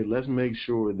 hey, let's make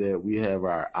sure that we have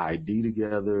our ID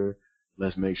together.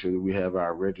 Let's make sure that we have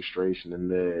our registration,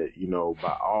 and that, you know,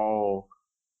 by all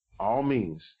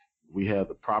means, we have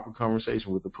the proper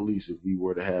conversation with the police if we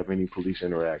were to have any police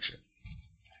interaction.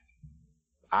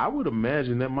 I would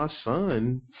imagine that my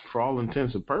son, for all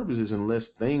intents and purposes, unless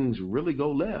things really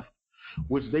go left,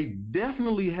 which they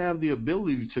definitely have the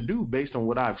ability to do based on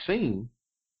what I've seen,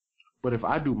 but if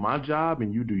I do my job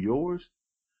and you do yours,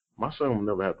 my son will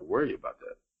never have to worry about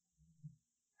that.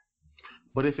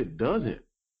 But if it doesn't,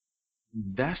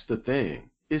 that's the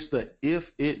thing. It's the if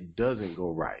it doesn't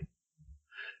go right.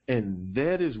 And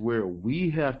that is where we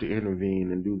have to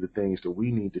intervene and do the things that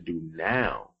we need to do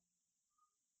now.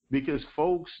 Because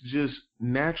folks just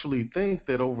naturally think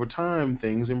that over time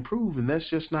things improve, and that's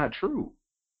just not true.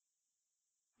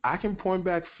 I can point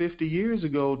back 50 years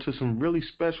ago to some really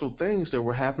special things that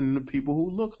were happening to people who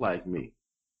look like me.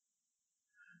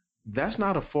 That's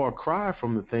not a far cry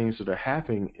from the things that are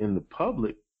happening in the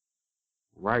public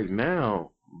right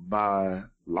now by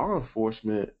law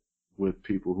enforcement with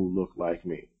people who look like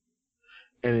me.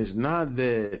 And it's not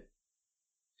that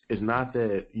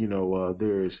you know,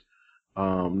 there's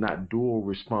not dual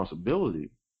responsibility.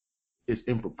 It's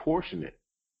improportionate.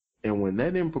 And when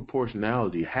that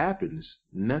improportionality happens,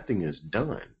 nothing is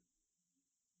done.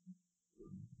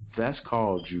 That's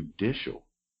called judicial.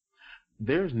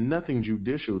 There's nothing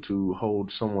judicial to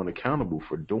hold someone accountable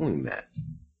for doing that.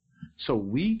 So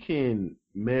we can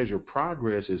measure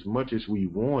progress as much as we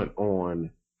want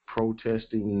on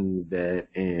protesting that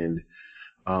and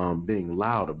being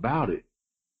loud about it.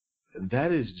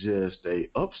 That is just a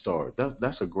upstart.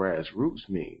 That's a grassroots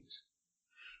means.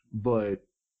 But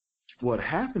what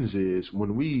happens is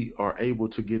when we are able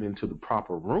to get into the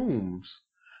proper rooms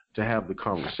to have the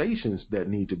conversations that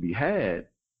need to be had,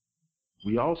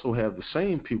 we also have the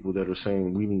same people that are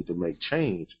saying we need to make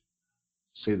change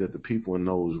say that the people in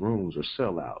those rooms are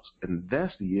sellouts. And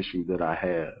that's the issue that I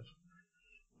have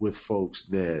with folks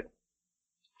that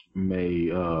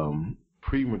may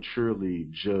prematurely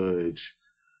judge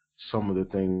some of the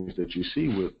things that you see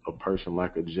with a person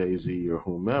like a Jay-Z or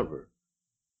whomever.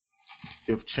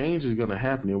 If change is going to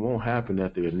happen, it won't happen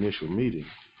at the initial meeting.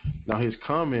 Now, his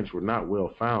comments were not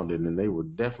well-founded, and they were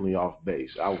definitely off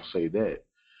base. I will say that.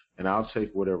 And I'll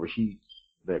take whatever heat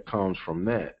that comes from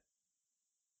that.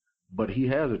 But he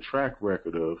has a track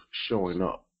record of showing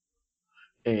up.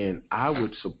 And I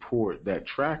would support that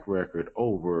track record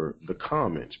over the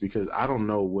comments because I don't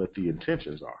know what the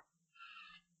intentions are.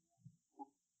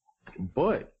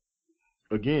 But,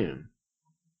 again,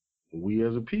 we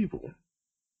as a people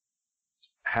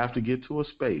have to get to a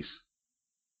space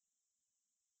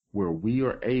where we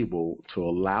are able to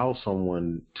allow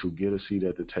someone to get a seat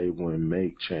at the table and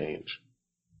make change.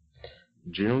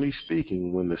 Generally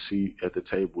speaking, when the seat at the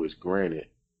table is granted,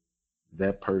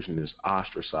 that person is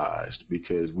ostracized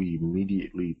because we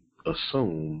immediately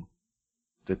assume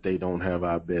that they don't have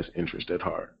our best interest at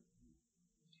heart.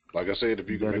 Like I said, if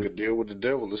you can make a deal with the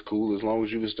devil, it's cool as long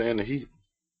as you can stand the heat.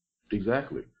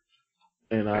 Exactly.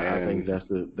 And I think that's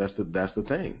the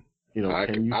thing. You know, I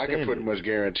can pretty much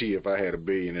guarantee if I had $1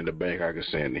 billion in the bank, I could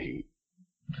stand the heat.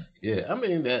 Yeah, I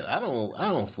mean that I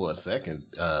don't for a second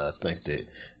think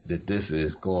that this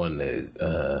is going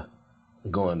to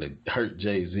hurt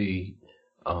Jay-Z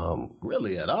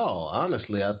really at all.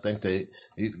 Honestly, I think that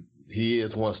he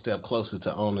is one step closer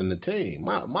to owning the team.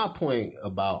 My point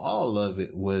about all of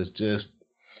it was just,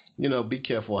 you know, be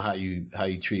careful how you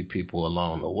treat people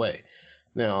along the way.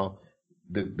 Now,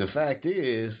 the fact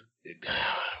is,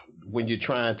 when you're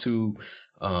trying to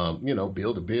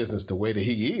build a business the way that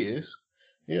he is,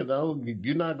 you know,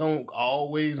 you're not going to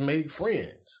always make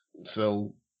friends.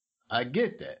 So I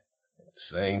get that. At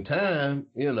the same time,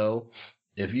 you know,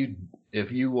 if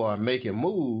you are making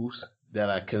moves that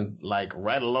I can, like,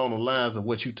 right along the lines of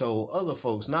what you told other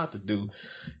folks not to do,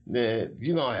 then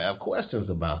you're going to have questions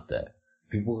about that.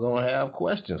 People are going to have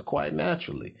questions quite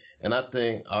naturally. And I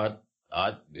think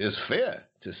it's fair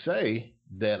to say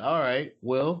that, all right,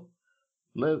 well,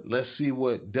 let's see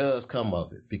what does come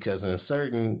of it, because in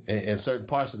certain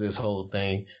parts of this whole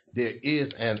thing, there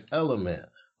is an element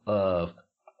of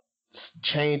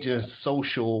changing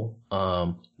social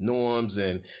norms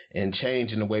and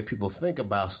changing the way people think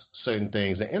about certain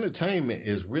things. And entertainment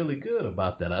is really good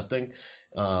about that. I think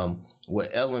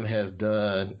what Ellen has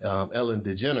done, Ellen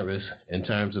DeGeneres, in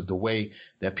terms of the way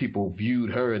that people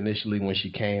viewed her initially when she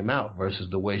came out versus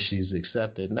the way she's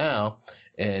accepted now,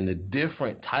 and the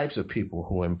different types of people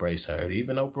who embrace her.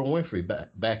 Even Oprah Winfrey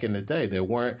back in the day, there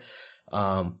weren't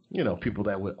people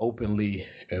that would openly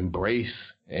embrace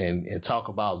and talk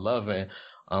about loving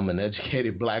an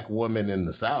educated black woman in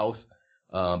the South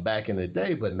back in the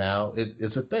day, but now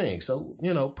it's a thing. So,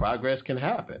 you know, progress can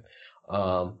happen.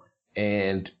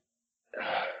 And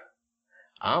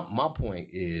my point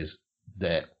is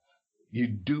that you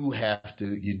do have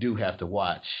to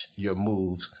watch your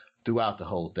moves throughout the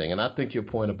whole thing. And I think your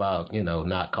point about, you know,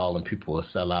 not calling people a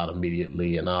sellout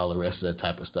immediately and all the rest of that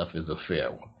type of stuff is a fair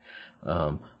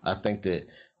one. I think that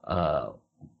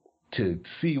to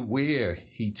see where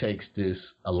he takes this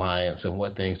alliance and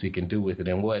what things he can do with it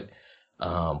and what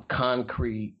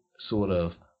concrete sort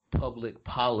of public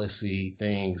policy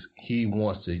things he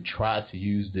wants to try to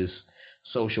use this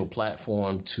social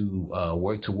platform to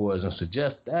work towards and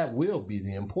suggest, that will be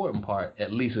the important part,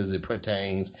 at least as it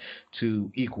pertains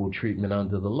to equal treatment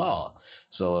under the law.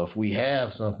 So if we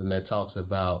have something that talks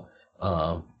about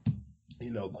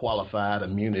qualified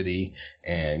immunity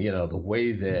and, you know, the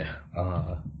way that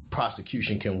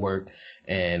prosecution can work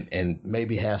and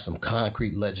maybe have some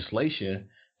concrete legislation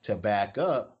to back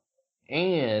up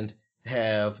and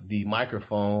have the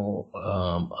microphone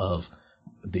of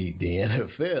the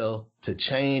NFL to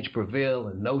change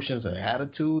prevailing notions and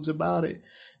attitudes about it,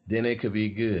 then it could be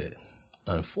good.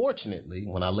 unfortunately,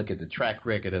 when I look at the track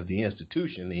record of the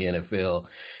institution, the NFL,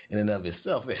 in and of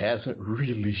itself, it hasn't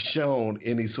really shown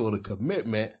any sort of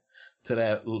commitment to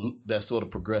that sort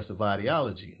of progressive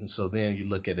ideology. And so then you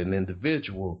look at an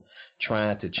individual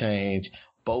trying to change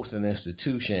both an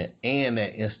institution and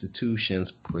that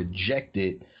institution's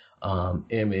projected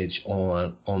image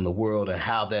on the world and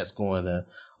how that's going to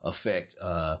affect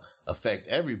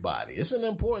everybody. It's an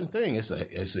important thing. It's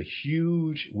a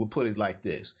huge. We'll put it like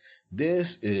this. This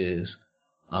is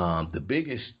the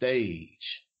biggest stage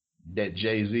that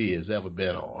Jay-Z has ever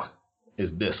been on. Is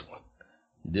this one?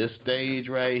 This stage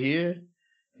right here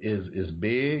is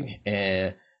big,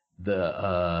 and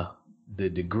the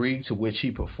degree to which he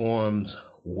performs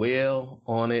well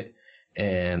on it,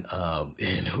 and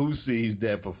who sees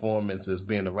that performance as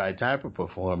being the right type of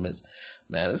performance,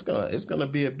 man, it's gonna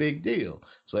be a big deal.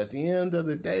 So at the end of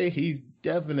the day, he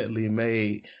definitely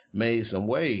made some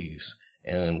waves,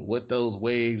 and what those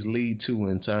waves lead to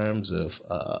in terms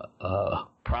of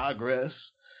progress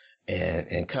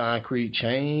and concrete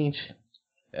change,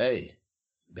 hey,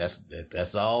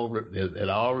 that's all. It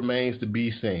all remains to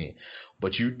be seen.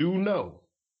 But you do know.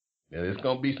 And there's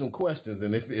going to be some questions,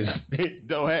 and if it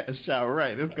don't have a shot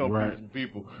right, there's going to be some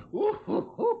people,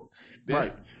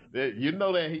 right? You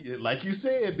know that, like you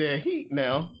said, that heat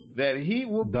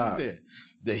will be there.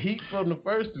 The heat from the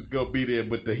first is going to be there,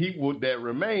 but the heat that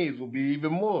remains will be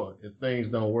even more if things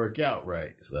don't work out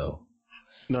right. So,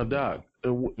 now, Doc,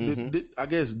 I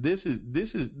guess this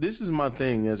is my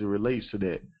thing as it relates to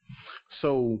that.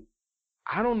 So,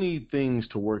 I don't need things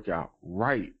to work out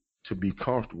right to be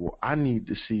comfortable. I need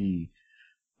to see,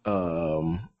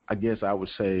 I guess I would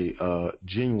say,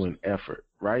 genuine effort,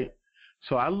 right?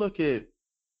 So I look at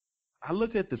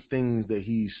the things that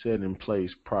he set in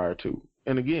place prior to,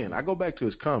 and again, I go back to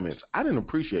his comments. I didn't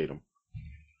appreciate them,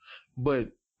 but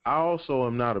I also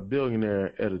am not a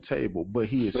billionaire at a table. But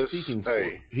he is speaking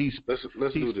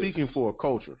for a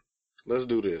culture. Let's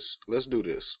do this,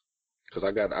 because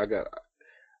I got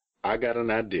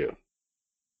an idea.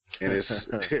 And it's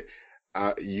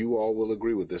you all will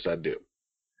agree with this idea.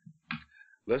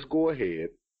 Let's go ahead.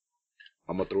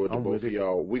 I'm gonna throw it to both of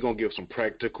y'all. We're gonna give some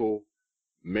practical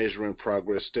measuring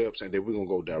progress steps, and then we're gonna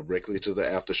go directly to the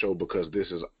after show, because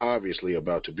this is obviously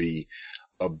about to be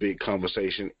a big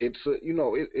conversation. It's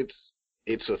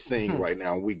a thing right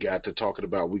now. We got to talk it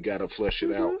about. We got to flesh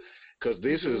it out, because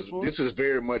this is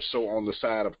very much so on the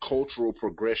side of cultural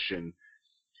progression.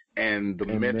 And the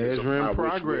methods by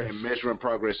which and measuring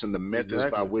progress and the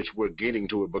methods by which we're getting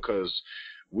to it, because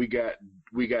we got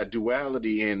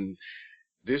duality, and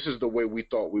this is the way we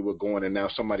thought we were going, and now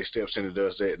somebody steps in and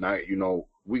does that, and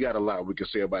we got a lot we can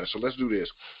say about it. So let's do this,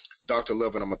 Dr.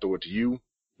 Lovin. I'm gonna throw it to you.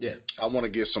 Yeah, I want to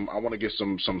get some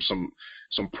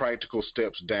practical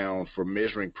steps down for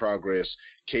measuring progress,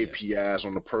 KPIs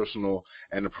on the personal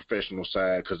and the professional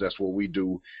side, because that's what we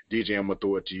do. DJ, I'm gonna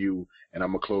throw it to you, and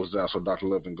I'm gonna close it out. So, Dr.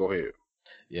 Lovin, go ahead.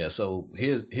 Yeah. So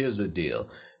here's the deal.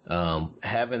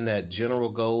 Having that general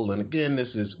goal, and again,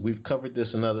 we've covered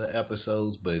this in other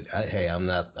episodes, but I'm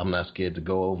not scared to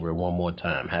go over it one more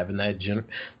time. Having that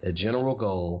general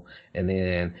goal, and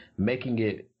then making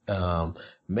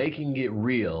it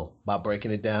real by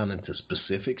breaking it down into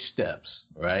specific steps,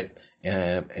 right?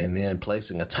 And then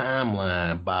placing a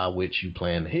timeline by which you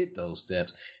plan to hit those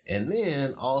steps, and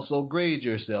then also grade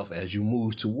yourself as you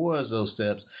move towards those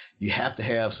steps. You have to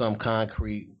have some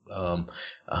concrete,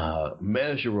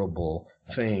 measurable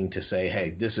thing to say,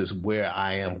 hey, this is where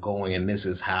I am going, and this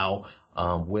is how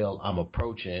well I'm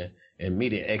approaching and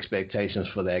meeting expectations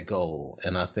for that goal.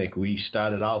 And I think we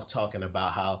started off talking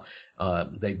about how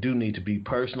they do need to be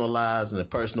personalized and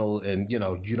personal, and you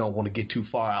don't want to get too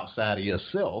far outside of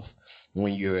yourself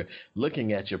when you're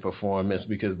looking at your performance,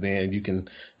 because then you can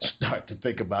start to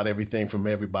think about everything from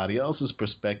everybody else's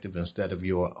perspective instead of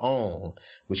your own,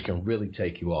 which can really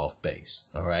take you off base,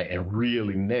 all right, and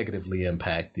really negatively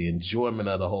impact the enjoyment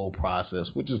of the whole process,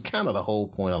 which is kind of the whole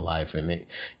point of life in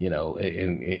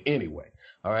anyway.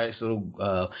 All right,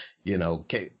 so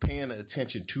paying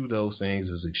attention to those things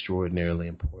is extraordinarily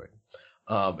important.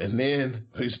 And then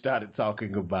we started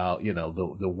talking about,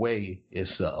 the way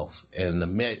itself and the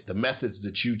methods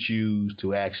that you choose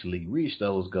to actually reach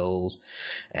those goals,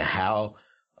 and how,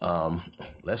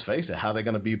 let's face it, how they're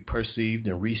going to be perceived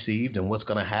and received, and what's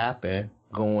going to happen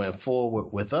going forward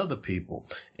with other people.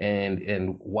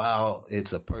 And while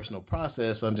it's a personal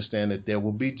process, understand that there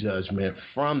will be judgment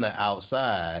from the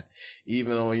outside,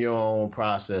 even on your own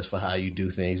process for how you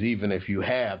do things, even if you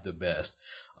have the best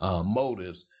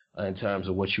motives in terms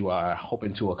of what you are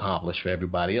hoping to accomplish for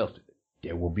everybody else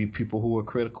there will be people who are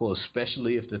critical,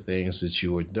 especially if the things that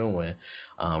you are doing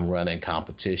run in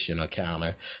competition or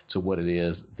counter to what it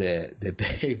is that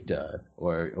they've done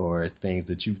or things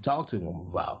that you've talked to them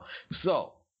about.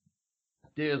 So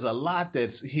there's a lot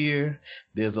that's here.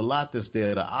 There's a lot that's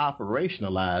there to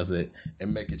operationalize it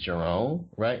and make it your own,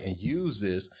 right, and use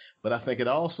this. But I think it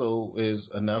also is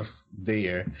enough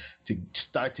there to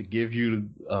start to give you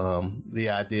the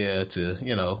idea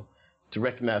to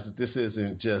recognize that this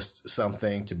isn't just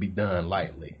something to be done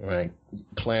lightly, right?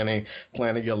 Planning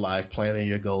your life, planning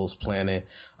your goals, planning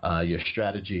your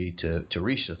strategy to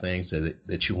reach the things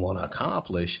that you want to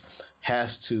accomplish has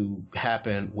to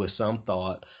happen with some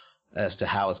thought as to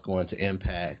how it's going to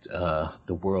impact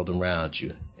the world around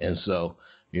you. And so,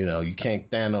 you can't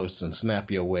Thanos and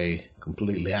snap your way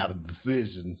completely out of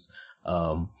decisions.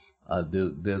 There's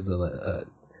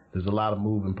a lot of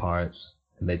moving parts,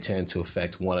 and they tend to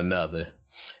affect one another.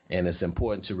 And it's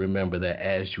important to remember that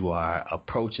as you are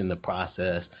approaching the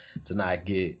process, to not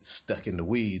get stuck in the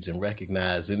weeds and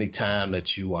recognize any time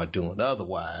that you are doing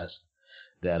otherwise,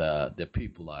 that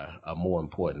people are more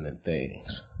important than things.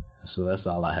 So that's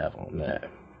all I have on that.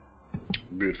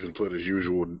 Beautifully put as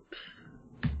usual,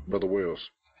 Brother Wells.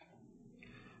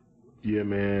 Yeah,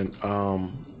 man.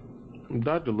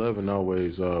 Dr. Levin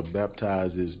always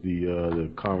baptizes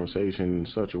the conversation in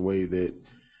such a way that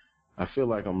I feel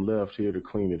like I'm left here to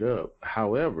clean it up.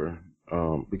 However,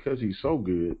 because he's so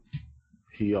good,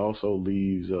 he also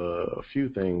leaves a few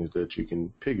things that you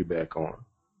can piggyback on.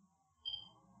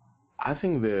 I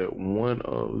think that one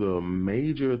of the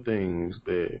major things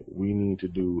that we need to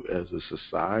do as a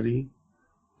society,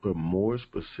 but more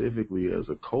specifically as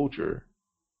a culture,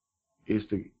 is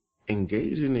to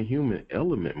engage in the human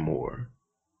element more.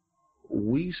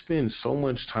 We spend so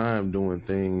much time doing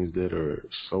things that are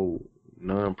so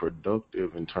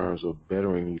non-productive in terms of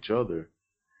bettering each other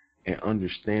and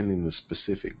understanding the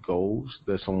specific goals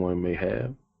that someone may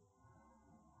have.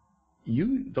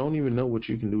 You don't even know what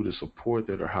you can do to support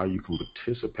that or how you can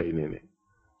participate in it.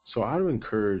 So I would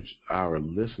encourage our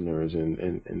listeners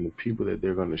and the people that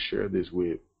they're going to share this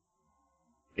with,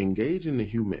 engage in the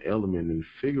human element and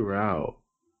figure out,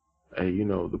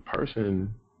 the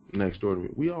person next door to me.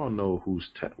 We all know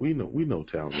we know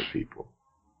talented people.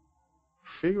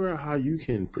 Figure out how you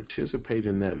can participate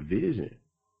in that vision,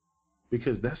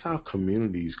 because that's how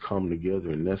communities come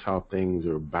together, and that's how things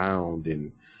are bound,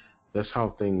 and that's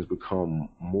how things become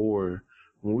more.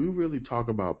 When we really talk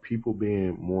about people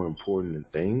being more important than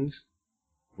things,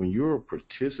 when you're a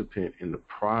participant in the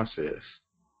process,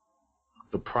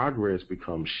 the progress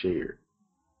becomes shared.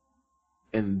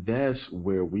 And that's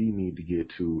where we need to get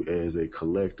to as a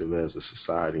collective, as a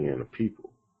society and a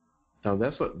people. Now,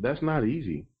 that's not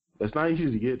easy. That's not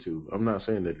easy to get to. I'm not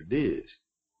saying that it is.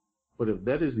 But if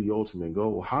that is the ultimate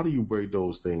goal, how do you break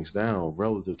those things down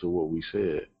relative to what we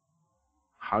said?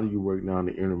 How do you break down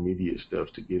the intermediate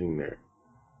steps to getting there?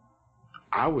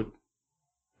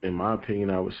 In my opinion,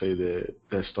 I would say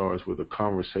that starts with a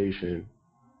conversation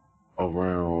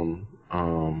around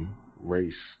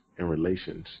race and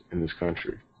relations in this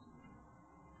country.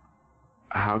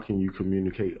 How can you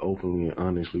communicate openly and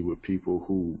honestly with people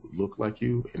who look like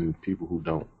you and people who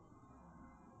don't?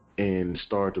 And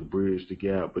start to bridge the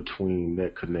gap between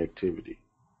that connectivity.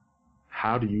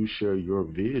 How do you share your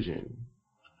vision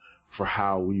for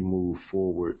how we move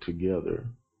forward together?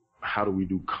 How do we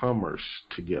do commerce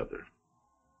together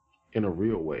in a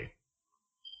real way?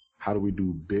 How do we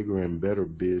do bigger and better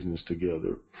business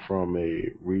together from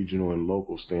a regional and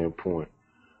local standpoint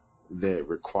that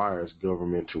requires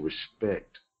government to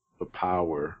respect the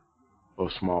power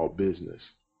of small business?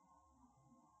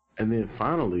 And then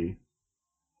finally,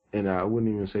 and I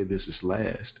wouldn't even say this is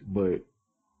last, but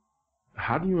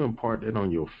how do you impart that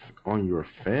on your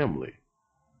family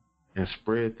and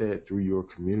spread that through your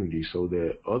community so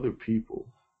that other people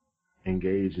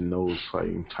engage in those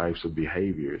same types of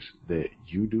behaviors that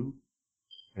you do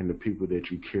and the people that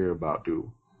you care about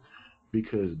do?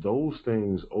 Because those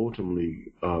things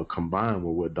ultimately combine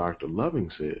with what Dr. Loving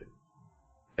said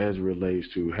as it relates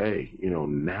to, hey,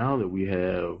 now that we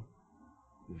have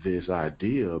this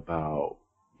idea about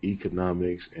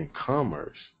economics and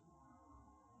commerce,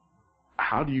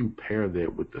 how do you pair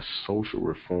that with the social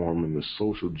reform and the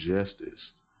social justice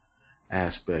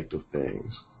aspect of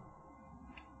things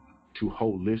to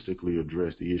holistically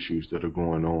address the issues that are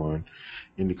going on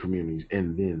in the communities?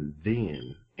 And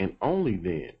then, and only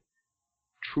then,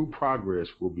 true progress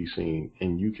will be seen,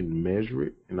 and you can measure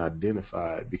it and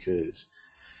identify it because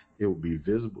it will be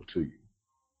visible to you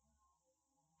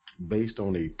based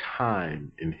on a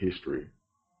time in history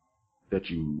that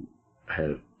you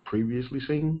have previously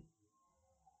seen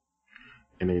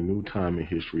in a new time in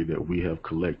history that we have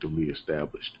collectively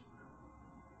established.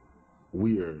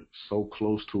 We are so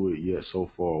close to it, yet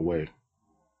so far away,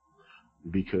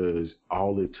 because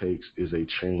all it takes is a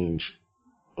change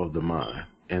of the mind,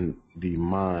 and the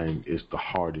mind is the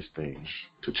hardest thing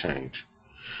to change.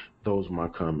 Those are my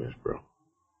comments, bro.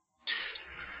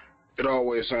 It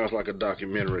always sounds like a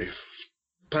documentary.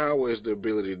 Power is the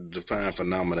ability to define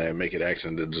phenomena and make it act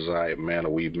in the desired manner.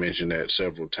 We've mentioned that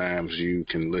several times. You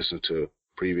can listen to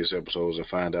previous episodes and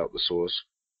find out the source.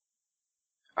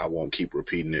 I won't keep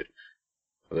repeating it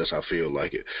unless I feel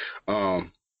like it.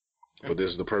 But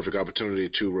this is the perfect opportunity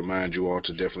to remind you all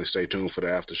to definitely stay tuned for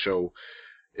the after show.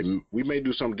 We may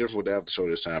do something different with the after show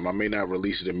this time. I may not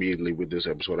release it immediately with this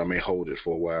episode. I may hold it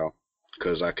for a while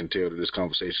because I can tell that this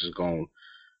conversation is going to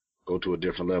go to a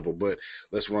different level. But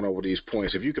let's run over these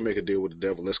points. If you can make a deal with the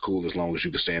devil, that's cool as long as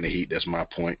you can stand the heat. That's my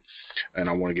point. And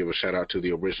I want to give a shout out to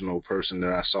the original person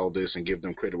that I saw this and give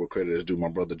them credit where credit is due, my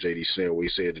brother J.D. Snell. He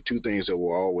said the two things that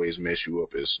will always mess you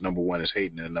up is number one is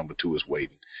hating and number two is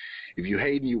waiting. If you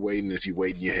hating, you waiting. If you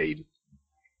waiting, you hating.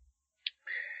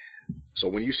 So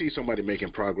when you see somebody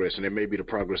making progress, and it may be the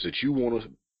progress that you want to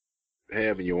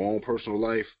have in your own personal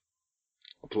life,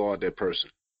 applaud that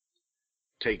person.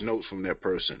 Take notes from that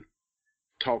person.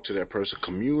 Talk to that person.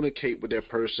 Communicate with that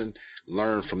person.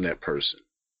 Learn from that person.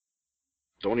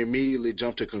 Don't immediately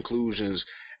jump to conclusions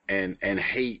and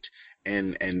hate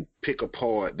and pick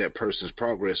apart that person's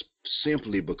progress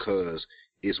simply because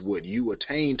it's what you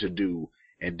attained to do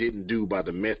and didn't do by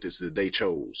the methods that they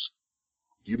chose.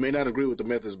 You may not agree with the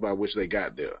methods by which they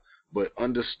got there, but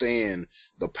understand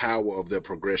the power of their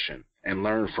progression and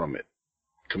learn from it.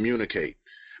 Communicate.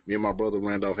 Me and my brother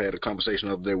Randolph had a conversation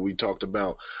the other day. We talked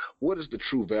about what is the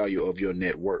true value of your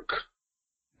network,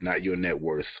 not your net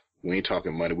worth. We ain't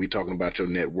talking money. We talking about your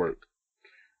network.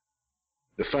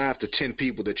 The 5 to 10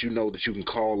 people that you know that you can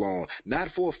call on, not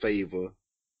for a favor,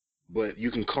 but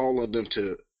you can call on them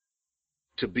to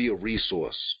be a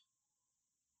resource.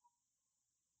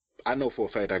 I know for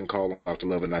a fact I can call on Dr.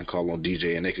 Love and I can call on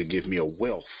DJ, and they could give me a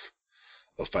wealth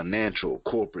of financial,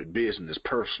 corporate, business,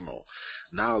 personal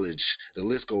knowledge. The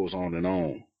list goes on and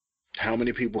on. How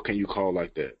many people can you call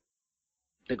like that?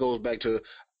 It goes back to,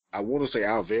 I want to say,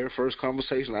 our very first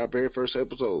conversation, our very first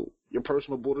episode, your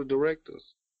personal board of directors.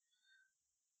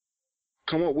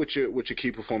 Come up with your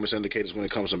key performance indicators when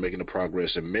it comes to making the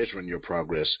progress and measuring your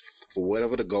progress for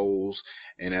whatever the goals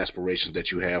and aspirations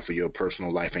that you have for your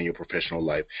personal life and your professional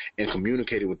life, and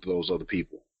communicate it with those other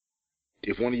people.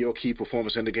 If one of your key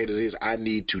performance indicators is, I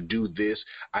need to do this,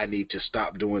 I need to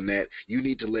stop doing that, you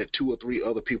need to let 2 or 3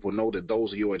 other people know that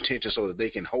those are your intentions so that they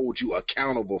can hold you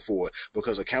accountable for it.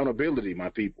 Because accountability, my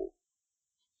people,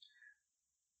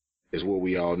 is what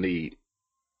we all need.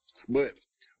 But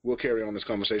we'll carry on this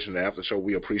conversation after the show.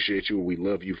 We appreciate you. We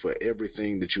love you for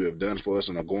everything that you have done for us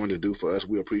and are going to do for us.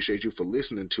 We appreciate you for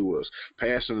listening to us,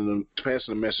 passing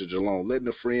the message along, letting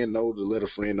a friend know to let a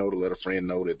friend know to let a friend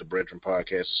know that the Brethren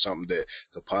Podcast is something that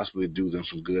could possibly do them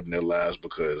some good in their lives,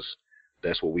 because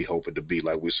that's what we hope it to be.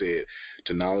 Like we said,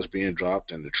 to knowledge being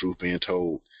dropped and the truth being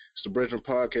told. It's the Brethren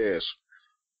Podcast.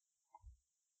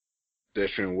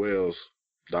 Destrian Wells,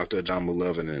 Dr. Ajamu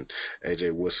Loving, and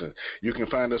AJ Woodson. You can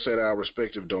find us at our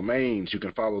respective domains. You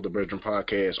can follow the Brethren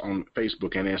Podcast on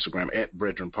Facebook and Instagram at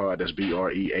Brethren Pod. That's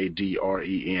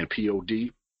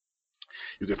BREADRENPOD.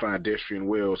 You can find Destrian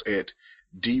Wells at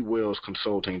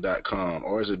dwellsconsulting.com,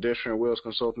 or is it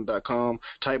DestrianWellsConsulting.com?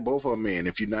 Type both of them in.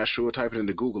 If you're not sure, type it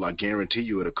into Google. I guarantee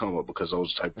you it'll come up, because those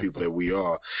are the type of people that we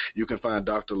are. You can find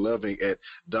Dr. Loving at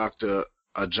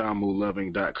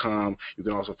DrAjamuLoving.com. You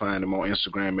can also find him on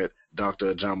Instagram at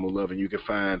Dr. Ajamu Loving. You can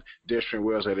find Destrian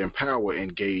Wells at Empower,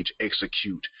 Engage,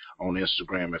 Execute on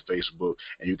Instagram and Facebook.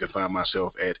 And you can find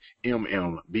myself at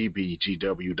mmbbgw.com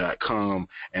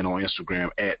and on Instagram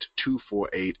at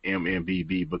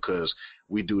 248mmbb, because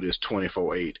we do this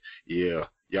 24/8. Yeah.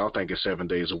 Y'all think it's 7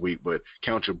 days a week, but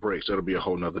count your breaks. That'll be a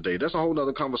whole nother day. That's a whole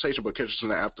nother conversation, but catch us in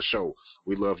the after show.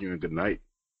 We love you and good night.